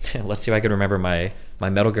 Let's see if I can remember my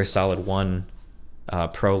Metal Gear Solid 1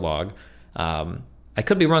 prologue. I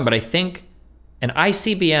could be wrong, but I think an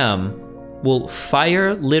ICBM will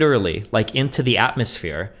fire literally like into the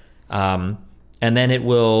atmosphere. And then it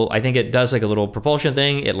will, I think it does like a little propulsion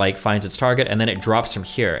thing. It like finds its target and then it drops from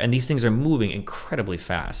here. And these things are moving incredibly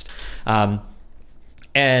fast.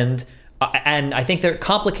 And I think they're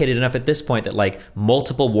complicated enough at this point that like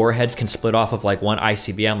multiple warheads can split off of like one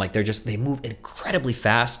ICBM. Like they move incredibly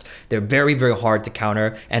fast. They're very, very hard to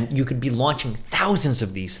counter. And you could be launching thousands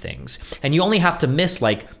of these things. And you only have to miss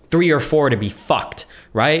like 3 or 4 to be fucked,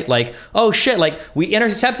 right? Like, oh shit, like we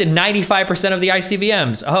intercepted 95% of the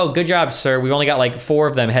ICBMs. Oh, good job, sir. We've only got like 4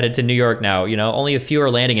 of them headed to New York now. You know, only a few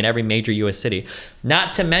are landing in every major US city.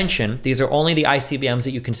 Not to mention, these are only the ICBMs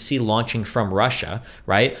that you can see launching from Russia,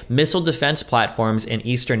 right? Missile defense platforms in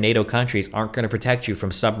Eastern NATO countries aren't going to protect you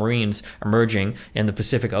from submarines emerging in the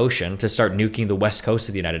Pacific Ocean to start nuking the west coast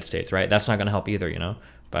of the United States, right? That's not going to help either, you know?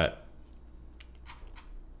 But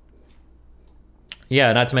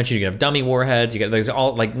yeah, not to mention you can have dummy warheads. There's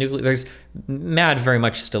all like nuclear. There's MAD very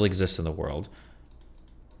much still exists in the world.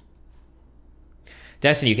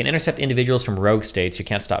 Destiny, you can intercept individuals from rogue states. You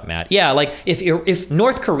can't stop MAD. Yeah, like if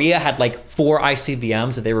North Korea had like 4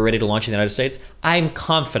 ICBMs that they were ready to launch in the United States, I'm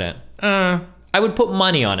confident. I would put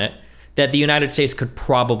money on it that the United States could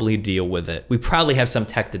probably deal with it. We probably have some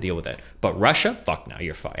tech to deal with it. But Russia, fuck no,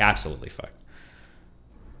 you're fucked. Absolutely fucked.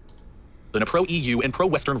 In a pro-EU and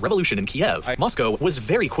pro-Western revolution in Kiev, Moscow was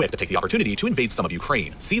very quick to take the opportunity to invade some of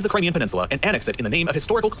Ukraine, seize the Crimean Peninsula, and annex it in the name of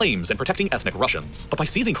historical claims and protecting ethnic Russians. But by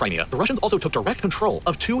seizing Crimea, the Russians also took direct control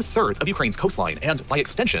of 2/3 of Ukraine's coastline, and by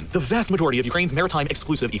extension, the vast majority of Ukraine's maritime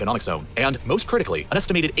exclusive economic zone. And most critically, an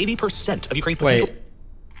estimated 80% of Ukraine's potential— Wait,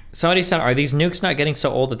 somebody said, are these nukes not getting so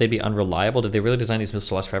old that they'd be unreliable? Did they really design these missiles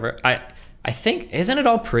to last forever? I think, isn't it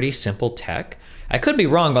all pretty simple tech? I could be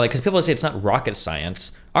wrong, but like, because people say it's not rocket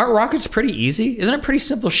science. Aren't rockets pretty easy? Isn't it pretty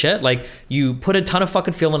simple shit? Like, you put a ton of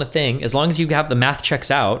fucking fuel in a thing, as long as you have the math checks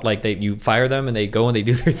out, like you fire them and they go and they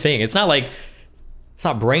do their thing. It's not like, it's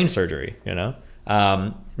not brain surgery, you know?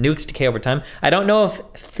 Nukes decay over time. I don't know if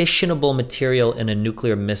fissionable material in a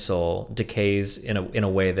nuclear missile decays in a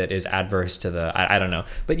way that is adverse to the, I don't know.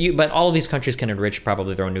 But all of these countries can enrich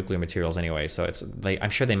probably their own nuclear materials anyway, so it's like, I'm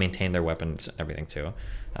sure they maintain their weapons and everything too.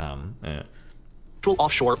 Yeah.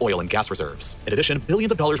 Offshore oil and gas reserves. In addition,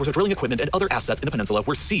 billions of dollars worth of drilling equipment and other assets in the peninsula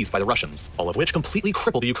were seized by the Russians, all of which completely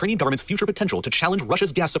crippled the Ukrainian government's future potential to challenge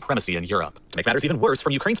Russia's gas supremacy in Europe. To make matters even worse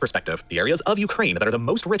from Ukraine's perspective, the areas of Ukraine that are the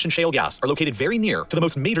most rich in shale gas are located very near to the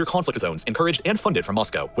most major conflict zones encouraged and funded from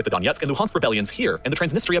Moscow, with the Donetsk and Luhansk rebellions here and the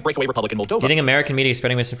Transnistria breakaway republic in Moldova. Do you think American media is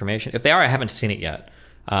spreading misinformation? If they are, I haven't seen it yet.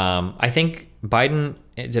 I think Biden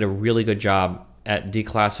did a really good job at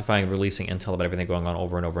declassifying and releasing intel about everything going on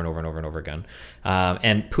over and over and over and over and over again.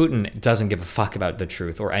 And Putin doesn't give a fuck about the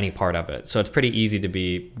truth or any part of it. So it's pretty easy to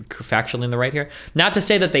be factually in the right here. Not to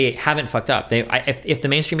say that they haven't fucked up. If the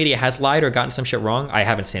mainstream media has lied or gotten some shit wrong, I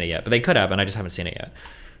haven't seen it yet. But they could have, and I just haven't seen it yet.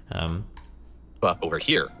 Over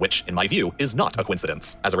here, which, in my view, is not a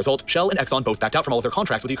coincidence. As a result, Shell and Exxon both backed out from all of their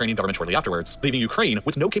contracts with the Ukrainian government shortly afterwards, leaving Ukraine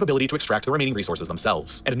with no capability to extract the remaining resources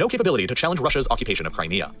themselves, and no capability to challenge Russia's occupation of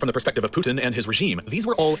Crimea. From the perspective of Putin and his regime, these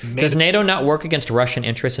were all— Does NATO not work against Russian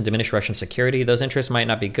interests and diminish Russian security? Those interests might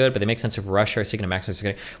not be good, but they make sense if Russia are seeking to maximize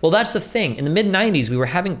security. Well, that's the thing. In the mid-90s, we were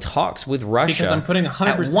having talks with Russia. Because I'm putting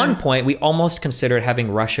 100%. At one point, we almost considered having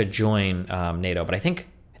Russia join NATO, but I think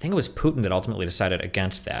it was Putin that ultimately decided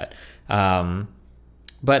against that.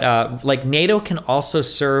 But like NATO can also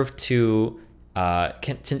serve to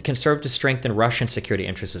can serve to strengthen Russian security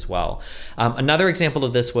interests as well. Another example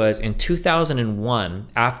of this was in 2001,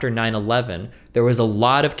 after 9/11, there was a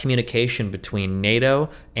lot of communication between NATO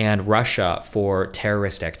and Russia for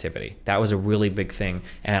terrorist activity. That was a really big thing.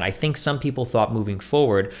 And I think some people thought moving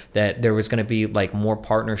forward that there was going to be like more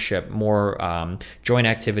partnership, more joint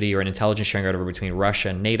activity or an intelligence sharing or whatever between Russia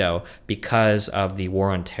and NATO because of the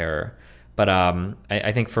war on terror. But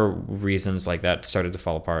I think for reasons like that started to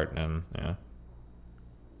fall apart. And yeah.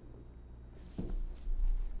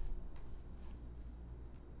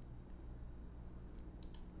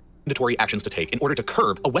 Mandatory actions to take in order to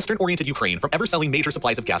curb a Western-oriented Ukraine from ever selling major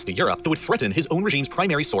supplies of gas to Europe that would threaten his own regime's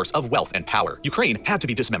primary source of wealth and power. Ukraine had to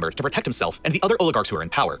be dismembered to protect himself and the other oligarchs who are in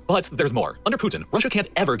power. But there's more. Under Putin, Russia can't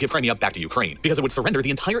ever give Crimea back to Ukraine because it would surrender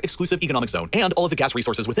the entire exclusive economic zone and all of the gas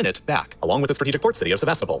resources within it back, along with the strategic port city of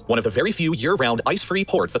Sevastopol, one of the very few year-round ice-free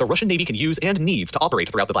ports that the Russian Navy can use and needs to operate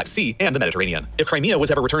throughout the Black Sea and the Mediterranean. If Crimea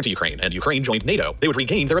was ever returned to Ukraine and Ukraine joined NATO, they would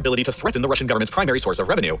regain their ability to threaten the Russian government's primary source of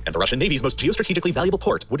revenue, and the Russian Navy's most geostrategically valuable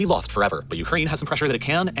port would be lost forever. But Ukraine has some pressure that it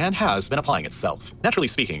can and has been applying itself. Naturally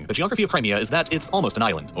speaking, the geography of Crimea is that it's almost an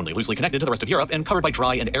island, only loosely connected to the rest of Europe and covered by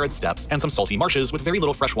dry and arid steppes and some salty marshes with very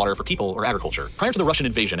little fresh water for people or agriculture. Prior to the Russian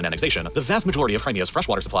invasion and annexation, the vast majority of Crimea's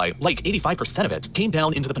freshwater supply, like 85% of it, came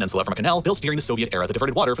down into the peninsula from a canal built during the Soviet era that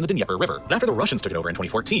diverted water from the Dnieper River. But after the Russians took it over in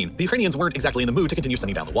 2014, the Ukrainians weren't exactly in the mood to continue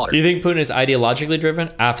sending down the water. Do you think Putin is ideologically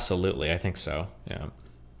driven? Absolutely, I think so. Yeah.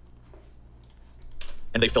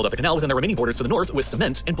 And they filled up the canal within their remaining borders to the north with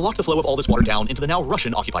cement and blocked the flow of all this water down into the now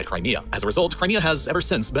Russian-occupied Crimea. As a result, Crimea has ever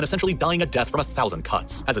since been essentially dying a death from 1,000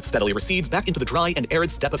 cuts, as it steadily recedes back into the dry and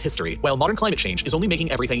arid steppe of history, while modern climate change is only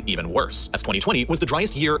making everything even worse, as 2020 was the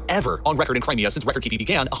driest year ever on record in Crimea since record-keeping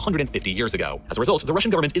began 150 years ago. As a result, the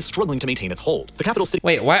Russian government is struggling to maintain its hold. The capital city—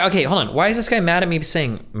 Wait, why? Okay, hold on. Why is this guy mad at me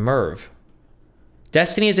saying MERV?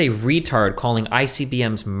 Destiny is a retard calling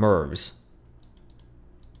ICBMs MERVs.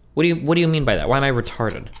 What do you mean by that? Why am I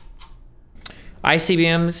retarded?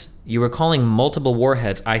 ICBMs, you were calling multiple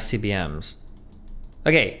warheads ICBMs.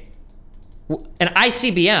 Okay, an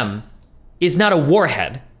ICBM is not a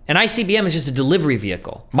warhead. An ICBM is just a delivery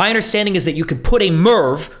vehicle. My understanding is that you could put a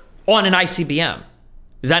MERV on an ICBM.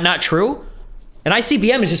 Is that not true? An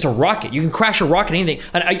ICBM is just a rocket. You can crash a rocket, anything.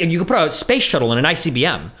 You can put a space shuttle in an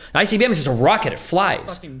ICBM. An ICBM is just a rocket, it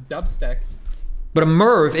flies. Fucking dubstep. But a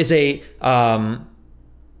MERV is a,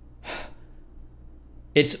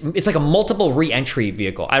 it's like a multiple re-entry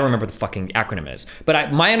vehicle. I don't remember what the fucking acronym is.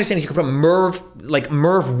 But my understanding is you can put a MERV, like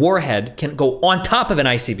MERV warhead can go on top of an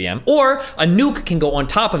ICBM, or a nuke can go on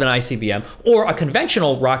top of an ICBM, or a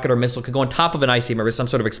conventional rocket or missile can go on top of an ICBM or some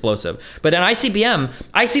sort of explosive. But an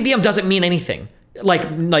ICBM doesn't mean anything.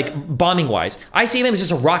 Like bombing wise. ICBM is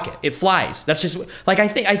just a rocket. It flies. That's just, like, I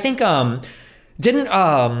think didn't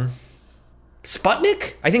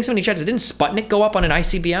Sputnik? I think somebody checked it. Didn't Sputnik go up on an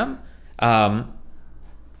ICBM?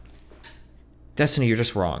 Destiny, you're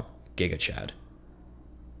just wrong. Giga Chad.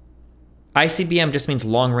 ICBM just means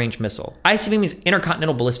long-range missile. ICBM means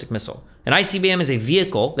intercontinental ballistic missile. An ICBM is a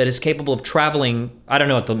vehicle that is capable of traveling, I don't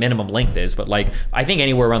know what the minimum length is, but like, I think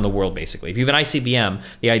anywhere around the world, basically. If you have an ICBM,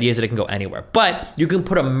 the idea is that it can go anywhere. But you can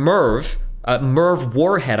put a MERV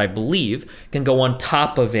warhead, I believe, can go on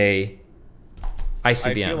top of a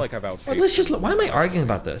ICBM. I feel like I've outpaced. Let's just look. Why am I arguing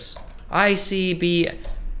about this? MERV,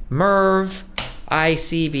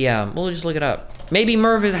 ICBM. We'll just look it up. Maybe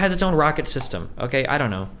MERV has its own rocket system. Okay, I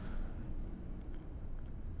don't know.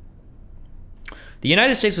 The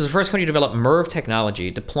United States was the first country to develop MERV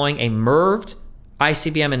technology, deploying a MERVed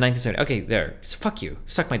ICBM in 1970. Okay, there. Fuck you.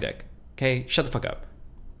 Suck my dick. Okay, shut the fuck up.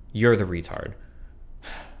 You're the retard.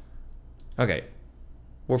 Okay.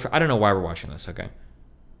 I don't know why we're watching this. Okay.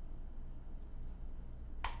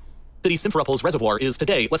 City Simferopol's reservoir is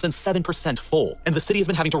today less than 7% full, and the city has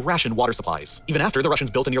been having to ration water supplies. Even after the Russians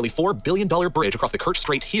built a nearly $4 billion bridge across the Kerch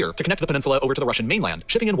Strait here to connect the peninsula over to the Russian mainland,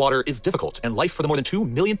 shipping in water is difficult, and life for the more than 2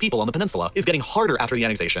 million people on the peninsula is getting harder after the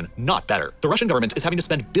annexation, not better. The Russian government is having to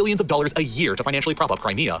spend billions of dollars a year to financially prop up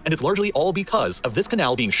Crimea, and it's largely all because of this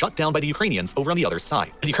canal being shut down by the Ukrainians over on the other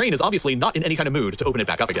side. And Ukraine is obviously not in any kind of mood to open it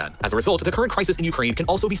back up again. As a result, the current crisis in Ukraine can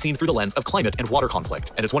also be seen through the lens of climate and water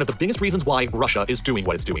conflict, and it's one of the biggest reasons why Russia is doing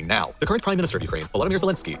what it's doing now. The current Prime Minister of Ukraine, Volodymyr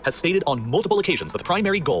Zelensky, has stated on multiple occasions that the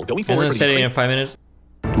primary goal going forward for the Ukraine— in 5 minutes.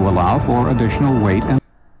 To allow for additional weight and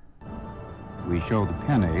we show the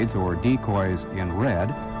pennades or decoys in red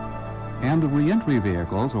and the reentry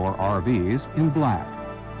vehicles or RVs in black.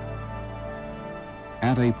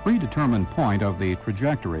 At a predetermined point of the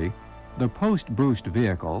trajectory, the post-boost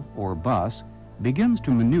vehicle or bus begins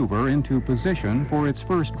to maneuver into position for its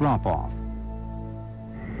first drop-off.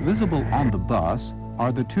 Visible on the bus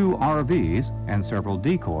are the 2 RVs and several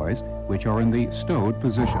decoys which are in the stowed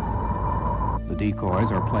position. The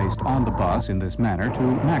decoys are placed on the bus in this manner to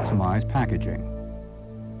maximize packaging.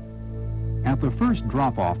 At the first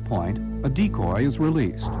drop-off point, a decoy is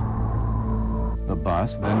released. The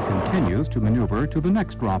bus then continues to maneuver to the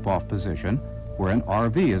next drop-off position, where an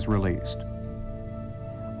RV is released.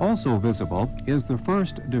 Also visible is the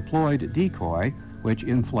first deployed decoy, which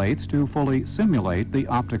inflates to fully simulate the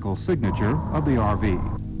optical signature of the RV.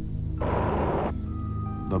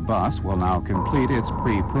 The bus will now complete its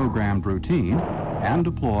pre-programmed routine and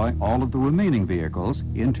deploy all of the remaining vehicles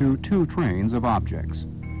into 2 trains of objects.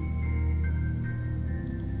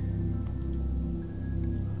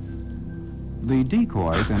 The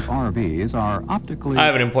decoys and RVs are optically... I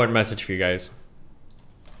have an important message for you guys.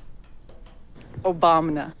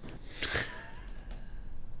 Obama.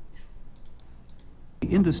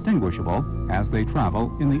 Indistinguishable as they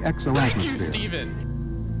travel in the exoatmosphere. Thank you, Stephen.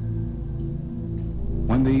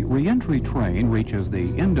 When the re-entry train reaches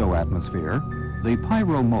the endo-atmosphere, the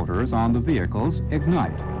pyro motors on the vehicles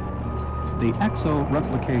ignite. The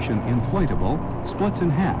exo-replication inflatable splits in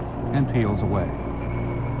half and peels away.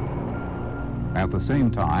 At the same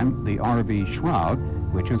time, the RV shroud,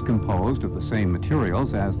 which is composed of the same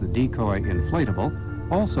materials as the decoy inflatable,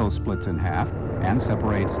 also splits in half and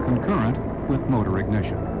separates concurrent with motor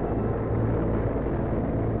ignition.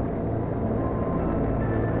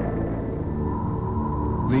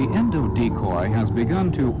 The endo decoy has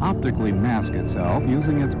begun to optically mask itself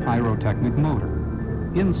using its pyrotechnic motor.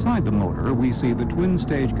 Inside the motor, we see the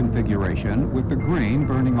twin-stage configuration with the grain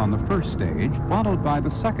burning on the first stage, followed by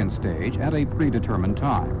the second stage at a predetermined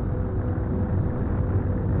time.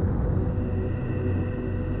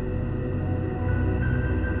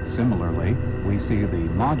 Similarly, we see the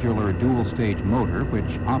modular dual-stage motor,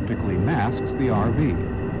 which optically masks the RV.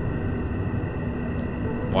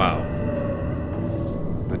 Wow.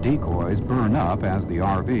 The decoys burn up as the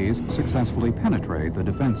RVs successfully penetrate the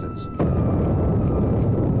defenses.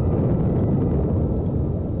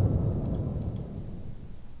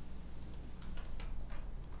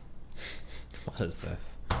 What is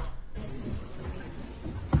this?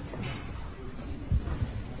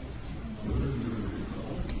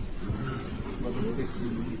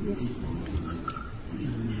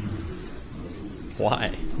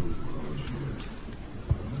 Why?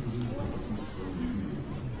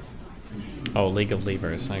 Oh, League of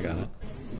Levers, I got it.